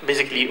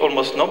 basically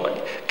almost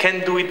nobody,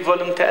 can do it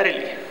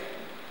voluntarily.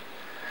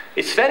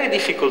 It's very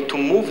difficult to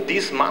move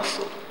this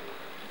muscle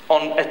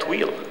at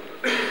will.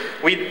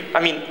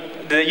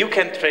 You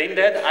can train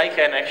that. I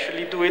can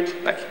actually do it,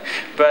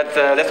 but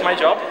that's my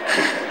job.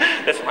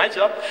 That's my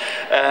job.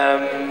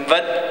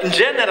 But in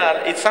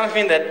general, it's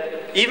something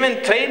that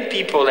even trained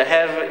people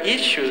have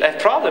issues, have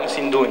problems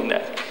in doing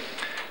that.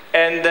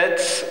 And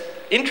that's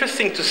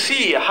interesting to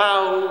see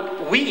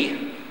how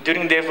we,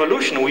 during the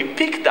evolution, we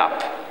picked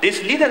up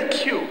this little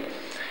cue.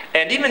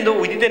 And even though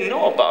we didn't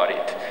know about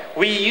it,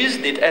 we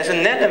used it as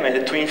an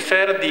element to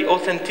infer the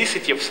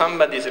authenticity of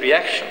somebody's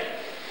reaction.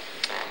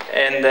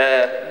 And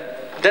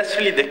that's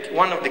really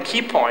one of the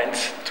key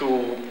points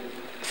to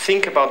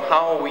think about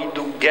how we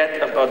do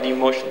get about the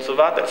emotions of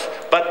others.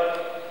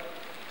 But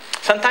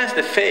sometimes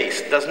the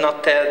face does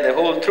not tell the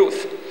whole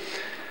truth.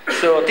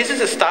 So this is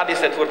the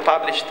studies that were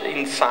published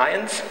in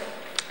Science,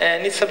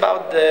 and it's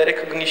about the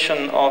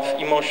recognition of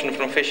emotion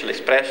from facial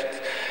expressions.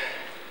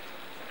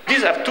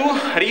 These are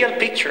two real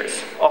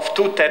pictures of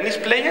two tennis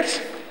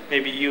players.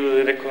 Maybe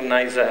you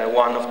recognize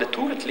one of the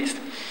two at least.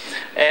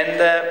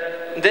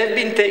 And they've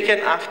been taken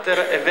after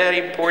a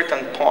very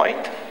important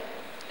point.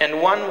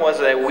 And one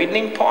was a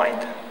winning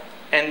point,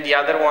 and the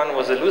other one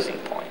was a losing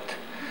point.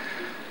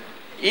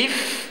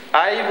 If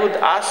I would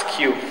ask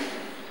you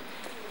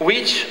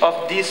which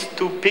of these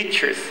two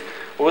pictures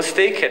was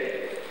taken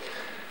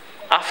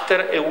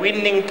after a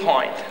winning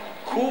point,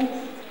 who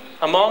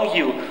among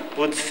you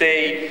would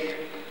say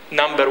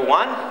number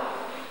one?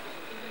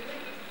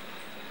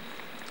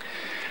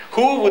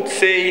 Who would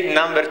say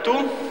number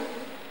two?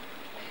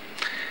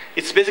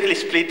 It's basically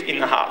split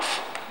in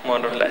half,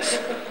 more or less.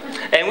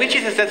 And which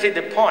is exactly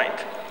the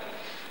point.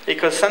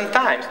 Because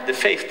sometimes the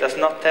face does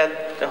not tell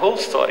the whole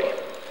story.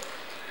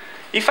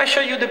 If I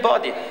show you the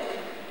body,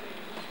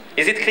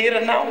 is it clearer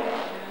now?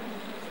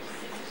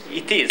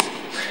 It is.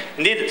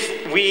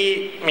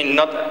 Indeed,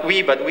 not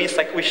we, but we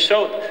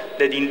showed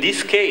that in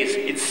this case,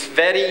 it's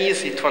very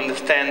easy to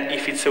understand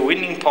if it's a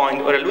winning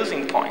point or a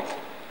losing point.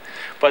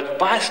 But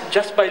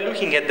just by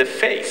looking at the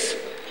face,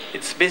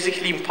 it's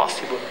basically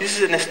impossible. This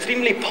is an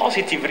extremely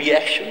positive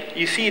reaction.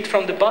 You see it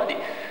from the body.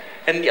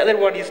 And the other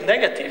one is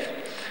negative.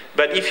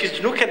 But if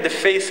you look at the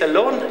face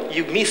alone,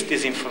 you miss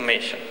this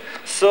information.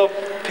 So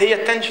pay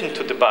attention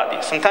to the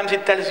body. Sometimes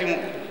it tells you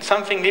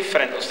something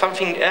different or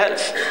something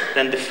else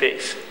than the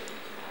face.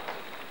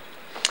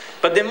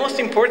 But the most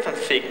important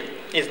thing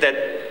is that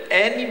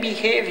any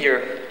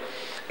behavior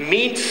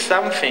means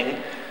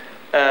something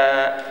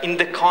in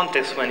the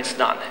context when it's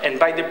done, and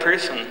by the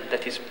person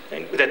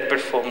that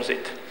performs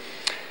it.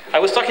 I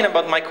was talking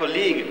about my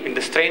colleague in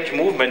the strange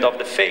movement of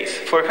the face.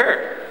 For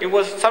her, it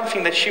was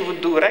something that she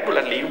would do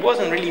regularly. It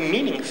wasn't really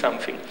meaning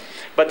something.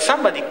 But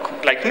somebody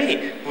like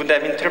me would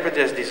have interpreted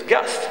as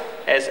disgust,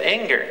 as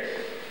anger.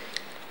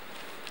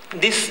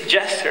 this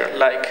gesture,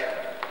 like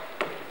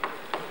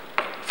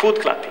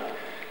foot clapping,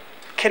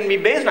 can be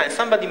baseline.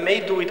 Somebody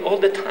may do it all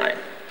the time.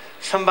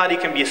 Somebody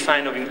can be a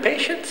sign of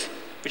impatience,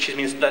 which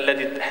means that let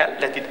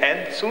it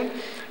end soon,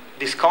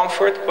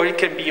 discomfort, or it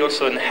can be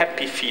also a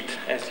happy feet,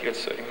 as you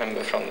also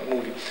remember from the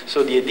movie.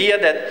 So the idea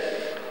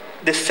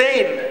that the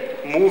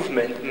same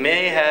movement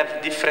may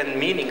have different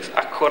meanings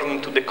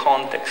according to the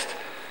context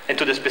and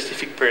to the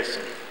specific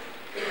person.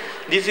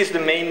 This is the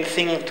main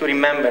thing to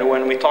remember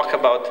when we talk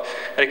about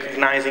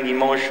recognizing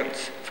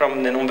emotions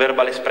from the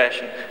nonverbal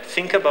expression.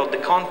 Think about the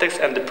context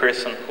and the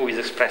person who is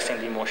expressing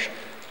the emotion.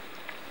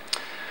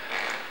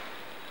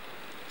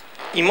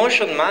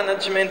 Emotion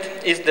management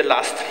is the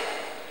last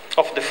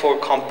of the 4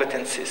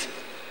 competencies.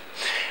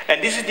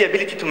 And this is the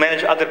ability to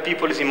manage other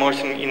people's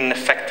emotions in an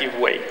effective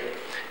way.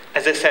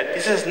 As I said,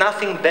 this is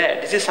nothing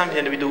bad. This is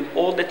something that we do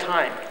all the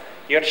time.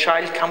 Your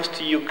child comes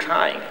to you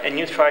crying, and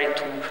you try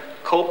to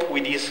cope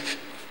with his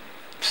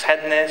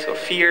sadness or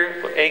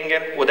fear or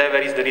anger, whatever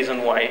is the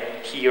reason why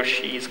he or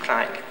she is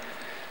crying.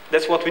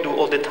 That's what we do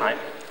all the time.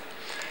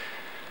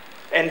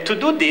 And to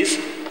do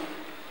this,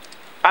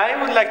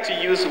 I would like to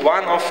use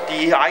one of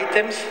the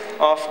items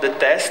of the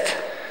test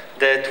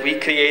that we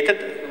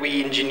created,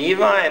 we in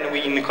Geneva and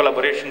we in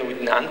collaboration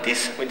with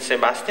Nantes, with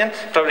Sebastian.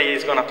 Probably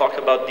he's going to talk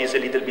about this a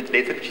little bit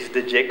later, which is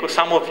the GECO.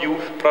 Some of you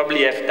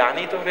probably have done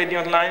it already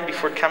online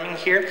before coming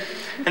here.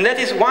 And that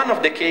is one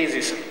of the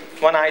cases,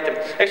 one item.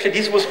 Actually,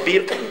 this was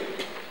built,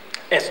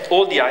 as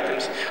all the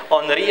items,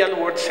 on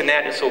real-world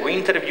scenarios. So we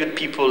interviewed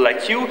people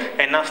like you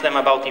and asked them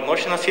about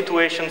emotional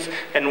situations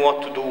and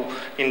what to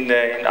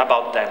do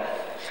about them.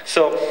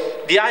 So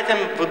the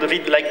item would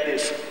read like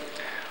this.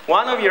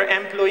 One of your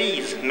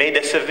employees made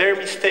a severe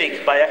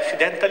mistake by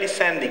accidentally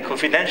sending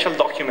confidential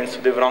documents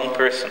to the wrong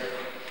person.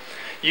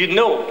 You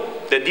know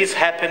that this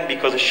happened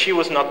because she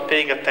was not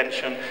paying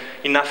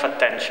enough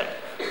attention.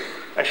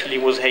 Actually,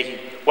 it was he.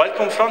 While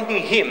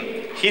confronting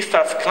him, he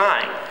starts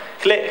crying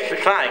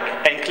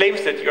and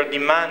claims that your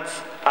demands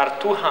are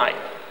too high.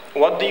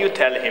 What do you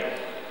tell him?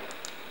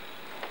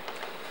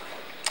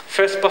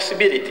 First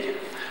possibility.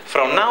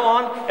 From now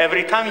on,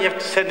 every time you have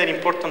to send an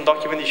important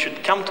document, you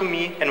should come to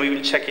me and we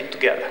will check it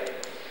together.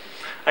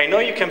 I know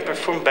you can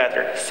perform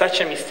better.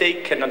 Such a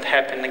mistake cannot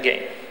happen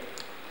again.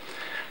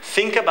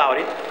 Think about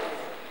it.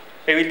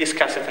 We will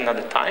discuss it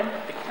another time.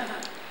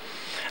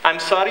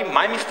 I'm sorry,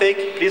 my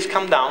mistake. Please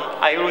calm down.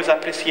 I always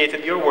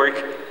appreciated your work.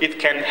 It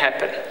can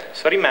happen.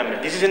 So remember,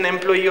 this is an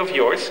employee of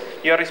yours.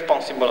 You are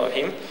responsible of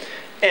him.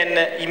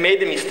 And he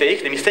made a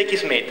mistake. The mistake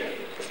is made.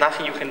 There's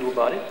nothing you can do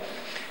about it.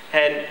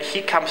 And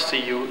he comes to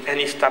you and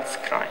he starts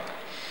crying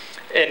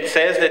and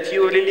says that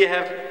you really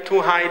have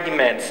too high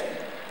demands.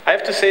 I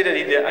have to say that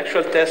in the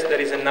actual test there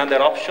is another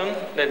option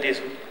that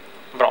is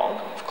wrong,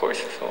 of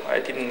course, so I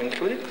didn't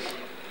include it.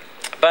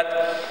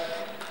 But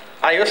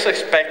I also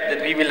expect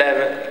that we will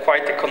have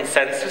quite a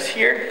consensus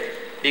here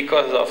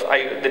because of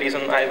the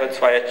reason that's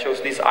why I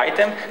chose this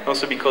item, and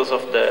also because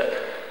of the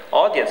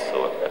audience,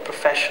 so a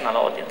professional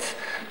audience.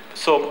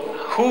 So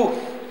who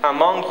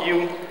among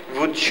you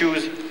would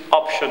choose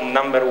option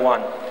number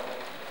 1?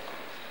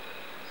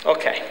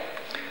 Okay.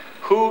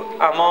 Who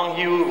among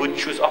you would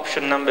choose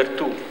option number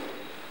 2?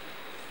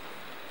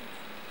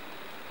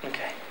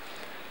 Okay.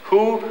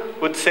 Who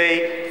would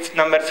say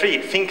number 3?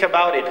 Think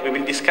about it. We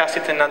will discuss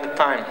it another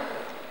time.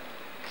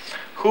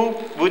 Who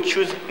would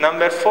choose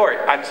number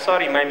 4? I'm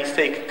sorry, my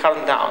mistake.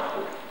 Calm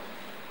down.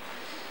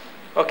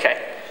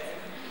 Okay.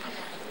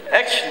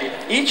 Actually,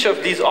 each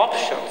of these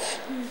options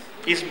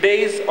is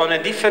based on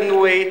a different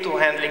way to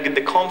handling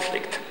the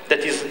conflict that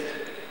is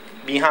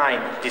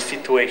behind this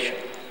situation.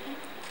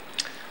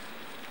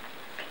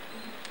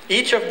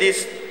 Each of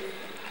these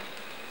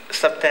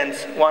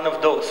subtends one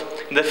of those.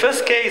 In the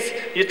first case,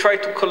 you try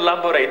to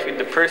collaborate with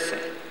the person.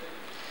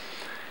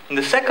 In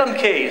the second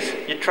case,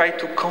 you try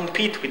to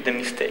compete with the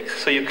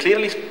mistakes. So you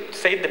clearly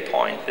state the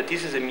point that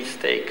this is a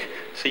mistake.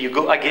 So you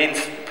go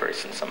against the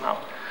person somehow.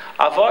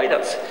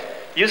 Avoidance.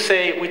 You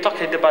say, we'll talk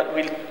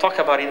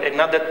about it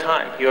another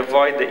time. You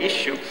avoid the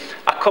issue.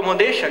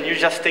 Accommodation, you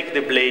just take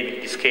the blame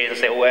in this case and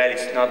say, well,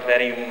 it's not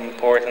very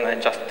important, I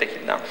just take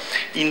it down.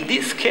 In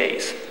this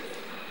case,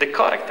 the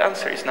correct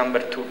answer is number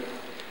 2,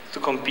 to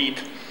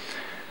compete.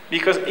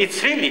 Because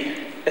it's really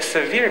a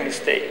severe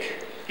mistake.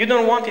 You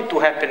don't want it to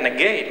happen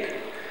again.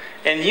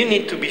 And you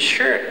need to be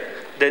sure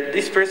that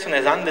this person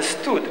has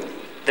understood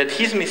that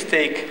his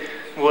mistake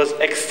was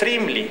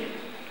extremely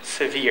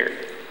severe.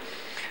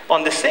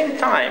 On the same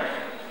time,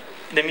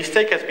 the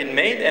mistake has been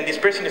made and this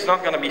person is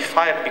not going to be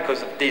fired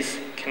because of this,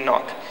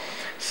 cannot.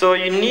 So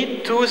you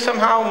need to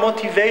somehow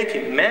motivate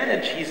him,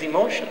 manage his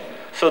emotion.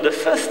 So the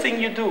first thing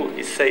you do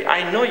is say,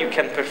 I know you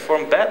can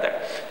perform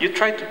better. You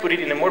try to put it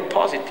in a more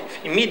positive,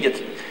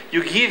 immediately.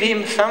 You give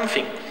him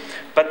something.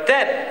 But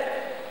then,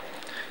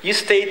 you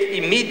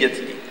state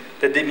immediately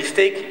that the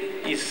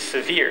mistake is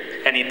severe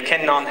and it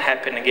cannot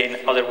happen again,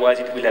 otherwise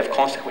it will have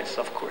consequences,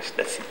 of course.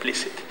 That's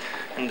implicit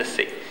in the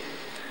thing.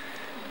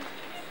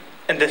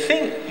 And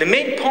the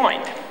main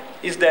point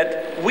is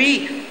that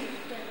we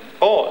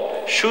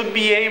all should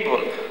be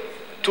able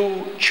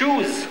to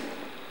choose,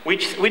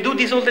 which we do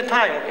this all the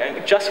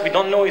time. Just we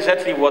don't know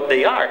exactly what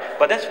they are,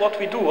 but that's what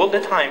we do all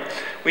the time.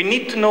 We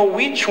need to know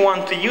which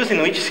one to use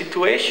in which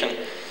situation.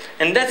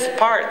 And that's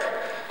part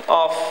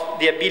of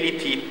the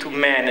ability to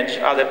manage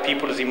other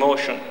people's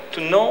emotion,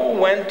 to know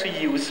when to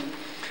use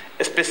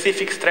a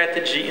specific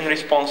strategy in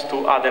response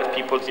to other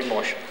people's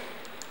emotion.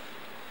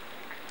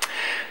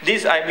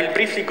 This I will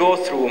briefly go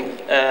through.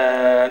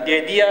 The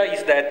idea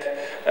is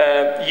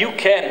that you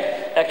can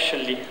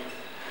actually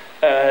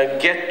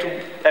get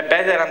to a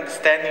better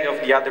understanding of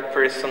the other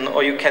person,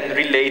 or you can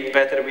relate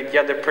better with the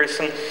other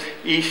person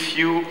if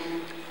you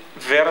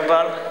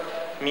verbal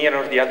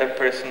mirror the other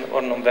person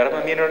or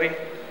non-verbal mirroring.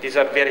 These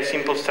are very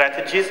simple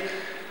strategies,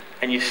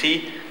 and you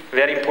see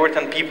very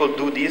important people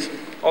do this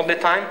all the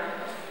time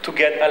to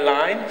get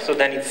aligned, so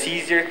then it's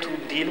easier to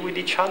deal with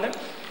each other.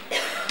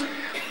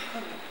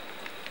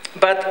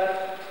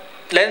 But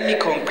let me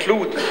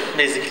conclude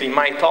basically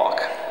my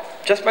talk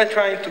just by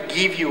trying to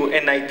give you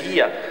an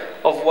idea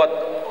of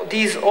what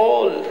this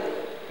all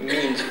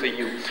means for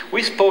you.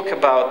 We spoke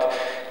about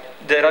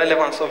the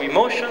relevance of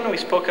emotion, we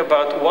spoke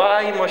about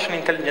why emotional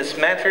intelligence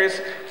matters,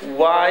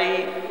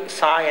 why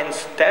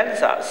science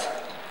tells us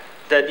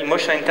that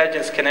emotional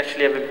intelligence can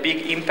actually have a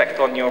big impact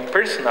on your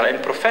personal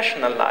and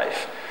professional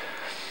life.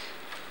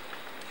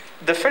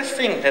 The first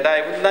thing that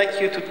I would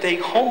like you to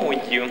take home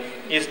with you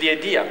is the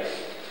idea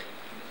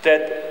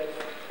that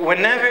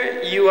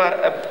whenever you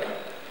are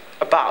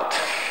about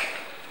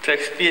to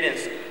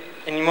experience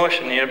an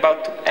emotion, you're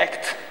about to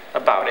act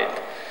about it,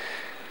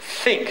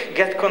 think,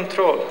 get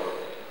control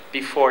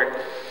before.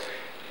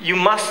 You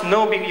must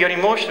know your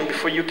emotion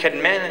before you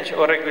can manage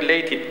or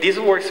regulate it. This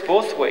works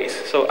both ways.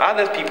 So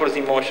other people's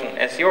emotion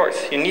as yours.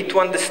 You need to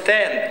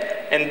understand,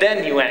 and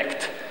then you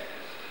act.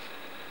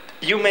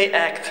 You may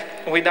act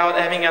without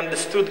having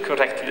understood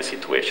correctly the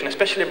situation,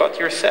 especially about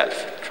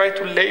yourself. Try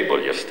to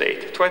label your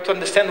state. Try to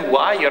understand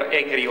why you're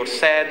angry or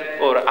sad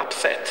or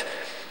upset.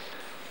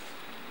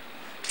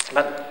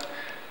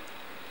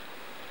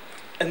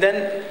 And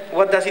then,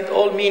 what does it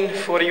all mean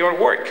for your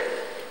work?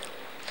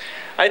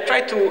 I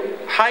try to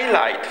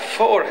highlight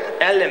 4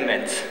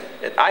 elements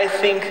that I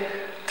think,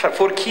 4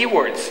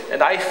 keywords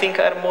that I think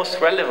are most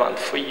relevant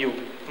for you,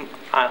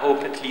 I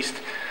hope at least.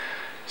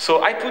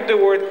 So I put the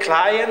word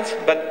client,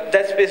 but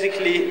that's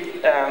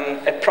basically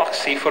a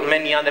proxy for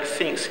many other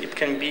things. It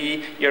can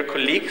be your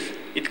colleagues,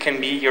 it can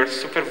be your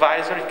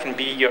supervisor, it can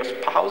be your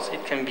spouse,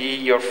 it can be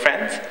your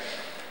friends.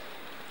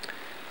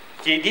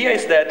 The idea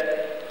is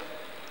that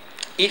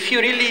if you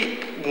really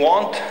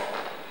want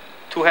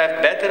to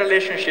have better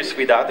relationships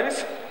with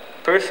others,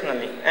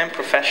 personally and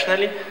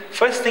professionally,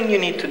 first thing you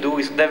need to do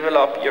is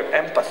develop your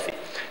empathy.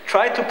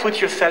 Try to put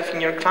yourself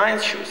in your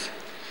client's shoes.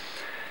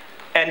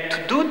 And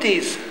to do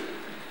this,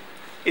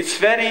 it's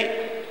very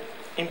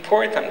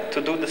important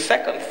to do the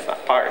second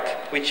part,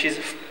 which is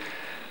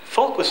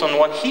focus on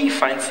what he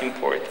finds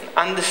important.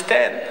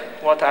 Understand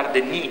what are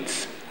the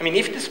needs. I mean,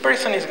 if this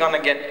person is going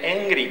to get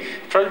angry,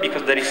 probably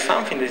because there is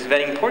something that is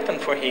very important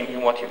for him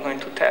in what you're going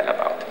to tell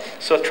about.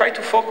 So try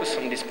to focus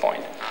on this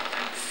point.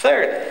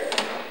 Third,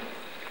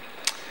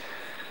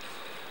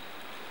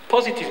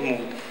 positive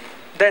mood.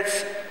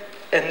 That's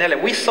an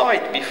element. We saw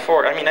it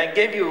before. I mean, I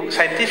gave you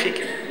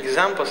scientific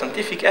examples,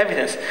 scientific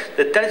evidence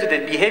that tells you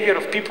that behavior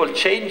of people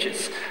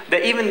changes,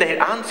 that even their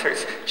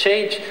answers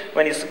change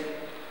when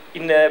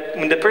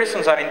the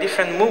persons are in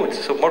different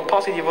moods, so more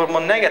positive or more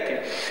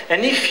negative.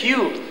 And if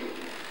you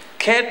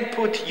can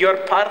put your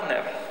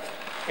partner,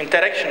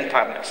 interaction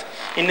partners,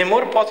 in a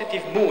more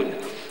positive mood,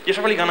 you're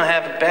probably going to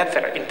have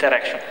better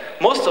interaction.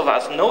 Most of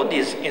us know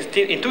this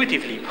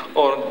intuitively,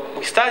 or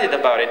we studied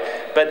about it,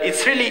 but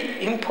it's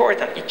really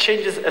important. It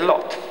changes a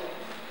lot.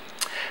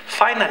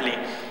 Finally,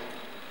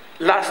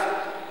 last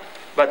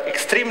but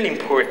extremely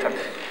important,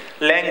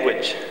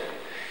 language.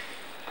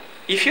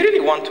 If you really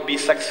want to be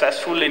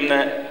successful in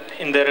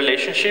the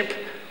relationship,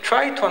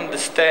 try to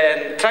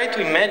understand, try to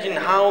imagine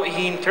how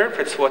he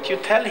interprets what you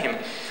tell him.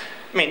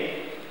 I mean,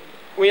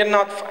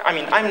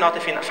 I'm not a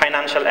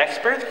financial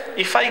expert.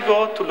 If I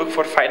go to look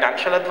for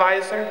financial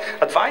advice,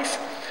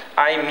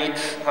 I meet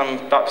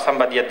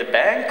somebody at the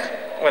bank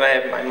when I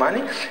have my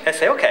money and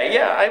say, okay,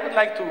 yeah, I would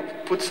like to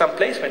put some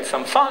placement,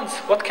 some funds.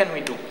 What can we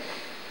do?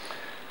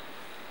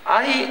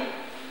 I,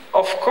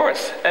 of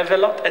course, have a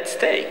lot at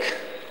stake.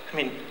 I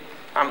mean,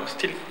 I'm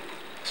still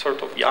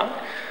sort of young.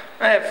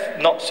 I have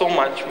not so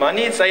much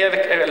money. I have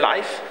a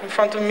life in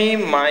front of me.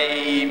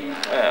 My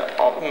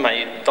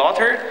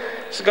daughter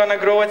is going to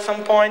grow at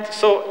some point.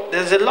 So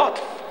there's a lot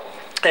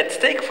at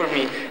stake for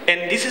me.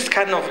 And this is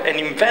kind of an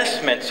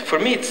investment. For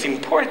me, it's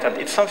important.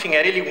 It's something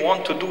I really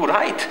want to do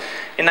right.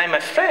 And I'm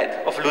afraid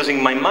of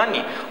losing my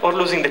money or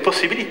losing the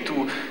possibility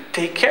to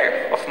take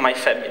care of my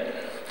family.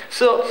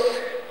 So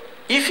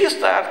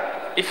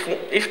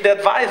if the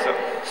advisor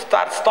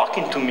starts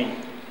talking to me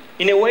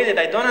in a way that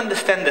I don't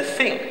understand the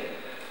thing,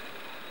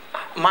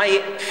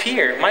 my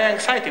fear, my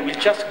anxiety will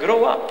just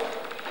grow up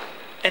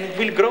and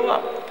will grow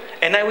up.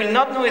 And I will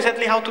not know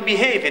exactly how to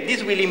behave. And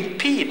this will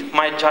impede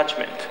my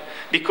judgment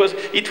because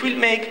it will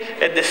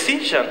make a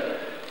decision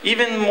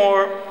even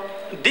more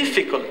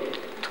difficult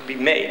to be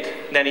made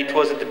than it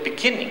was at the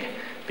beginning,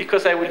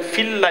 because I will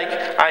feel like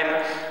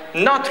I'm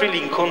not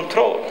really in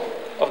control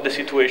of the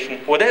situation.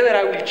 Whatever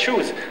I will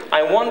choose,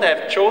 I won't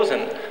have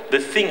chosen the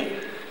thing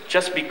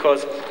just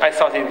because I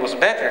thought it was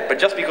better, but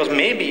just because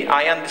maybe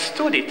I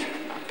understood it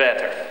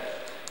better.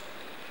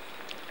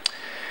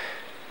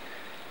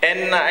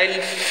 And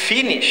I'll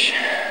finish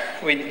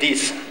with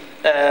this.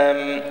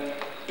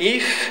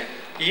 If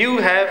you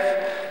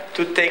have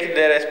to take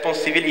the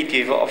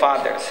responsibility of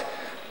others,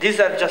 these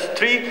are just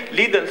 3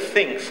 little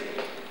things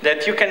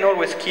that you can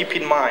always keep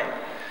in mind.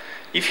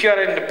 If you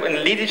are in a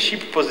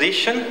leadership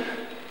position,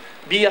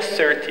 be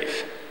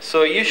assertive.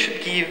 So you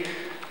should give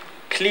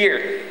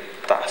clear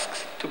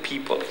tasks to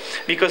people,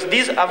 because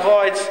this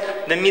avoids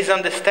the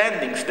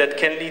misunderstandings that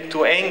can lead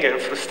to anger,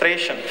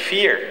 frustration,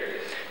 fear.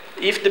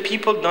 If the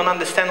people don't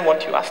understand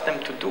what you ask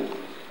them to do,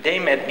 they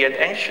might get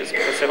anxious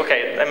because they say,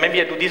 okay, maybe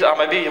I do this, or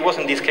maybe it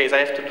wasn't this case, I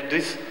have to do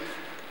this.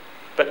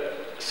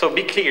 But so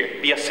be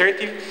clear, be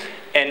assertive,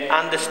 and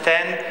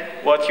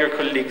understand what your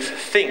colleagues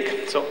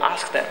think. So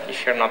ask them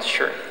if you're not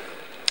sure.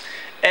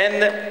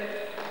 And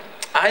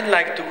I'd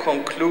like to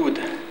conclude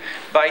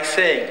by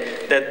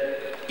saying that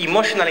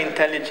emotional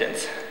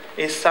intelligence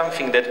is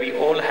something that we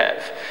all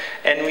have.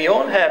 And we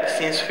all have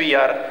since we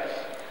are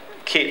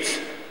kids,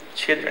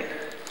 children.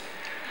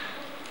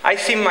 I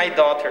see my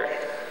daughter.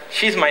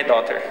 She's my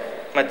daughter,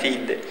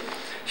 Matilde.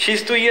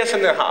 She's 2 years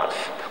and a half.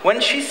 When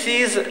she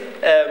sees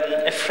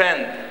a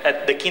friend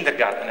at the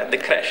kindergarten, at the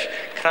creche,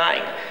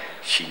 crying,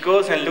 she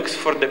goes and looks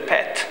for the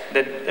pet,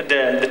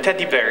 the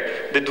teddy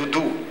bear, the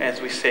doudou, as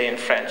we say in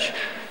French,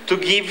 to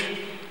give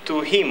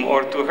to him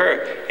or to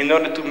her in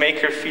order to make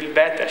her feel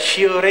better.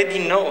 She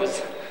already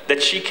knows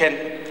that she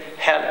can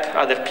help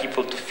other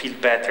people to feel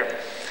better.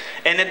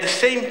 And at the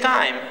same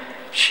time,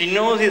 she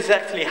knows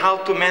exactly how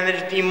to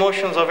manage the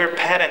emotions of her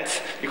parents,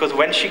 because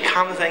when she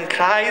comes and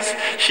cries,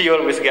 she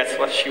always gets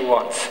what she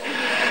wants.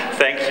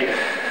 Thank you.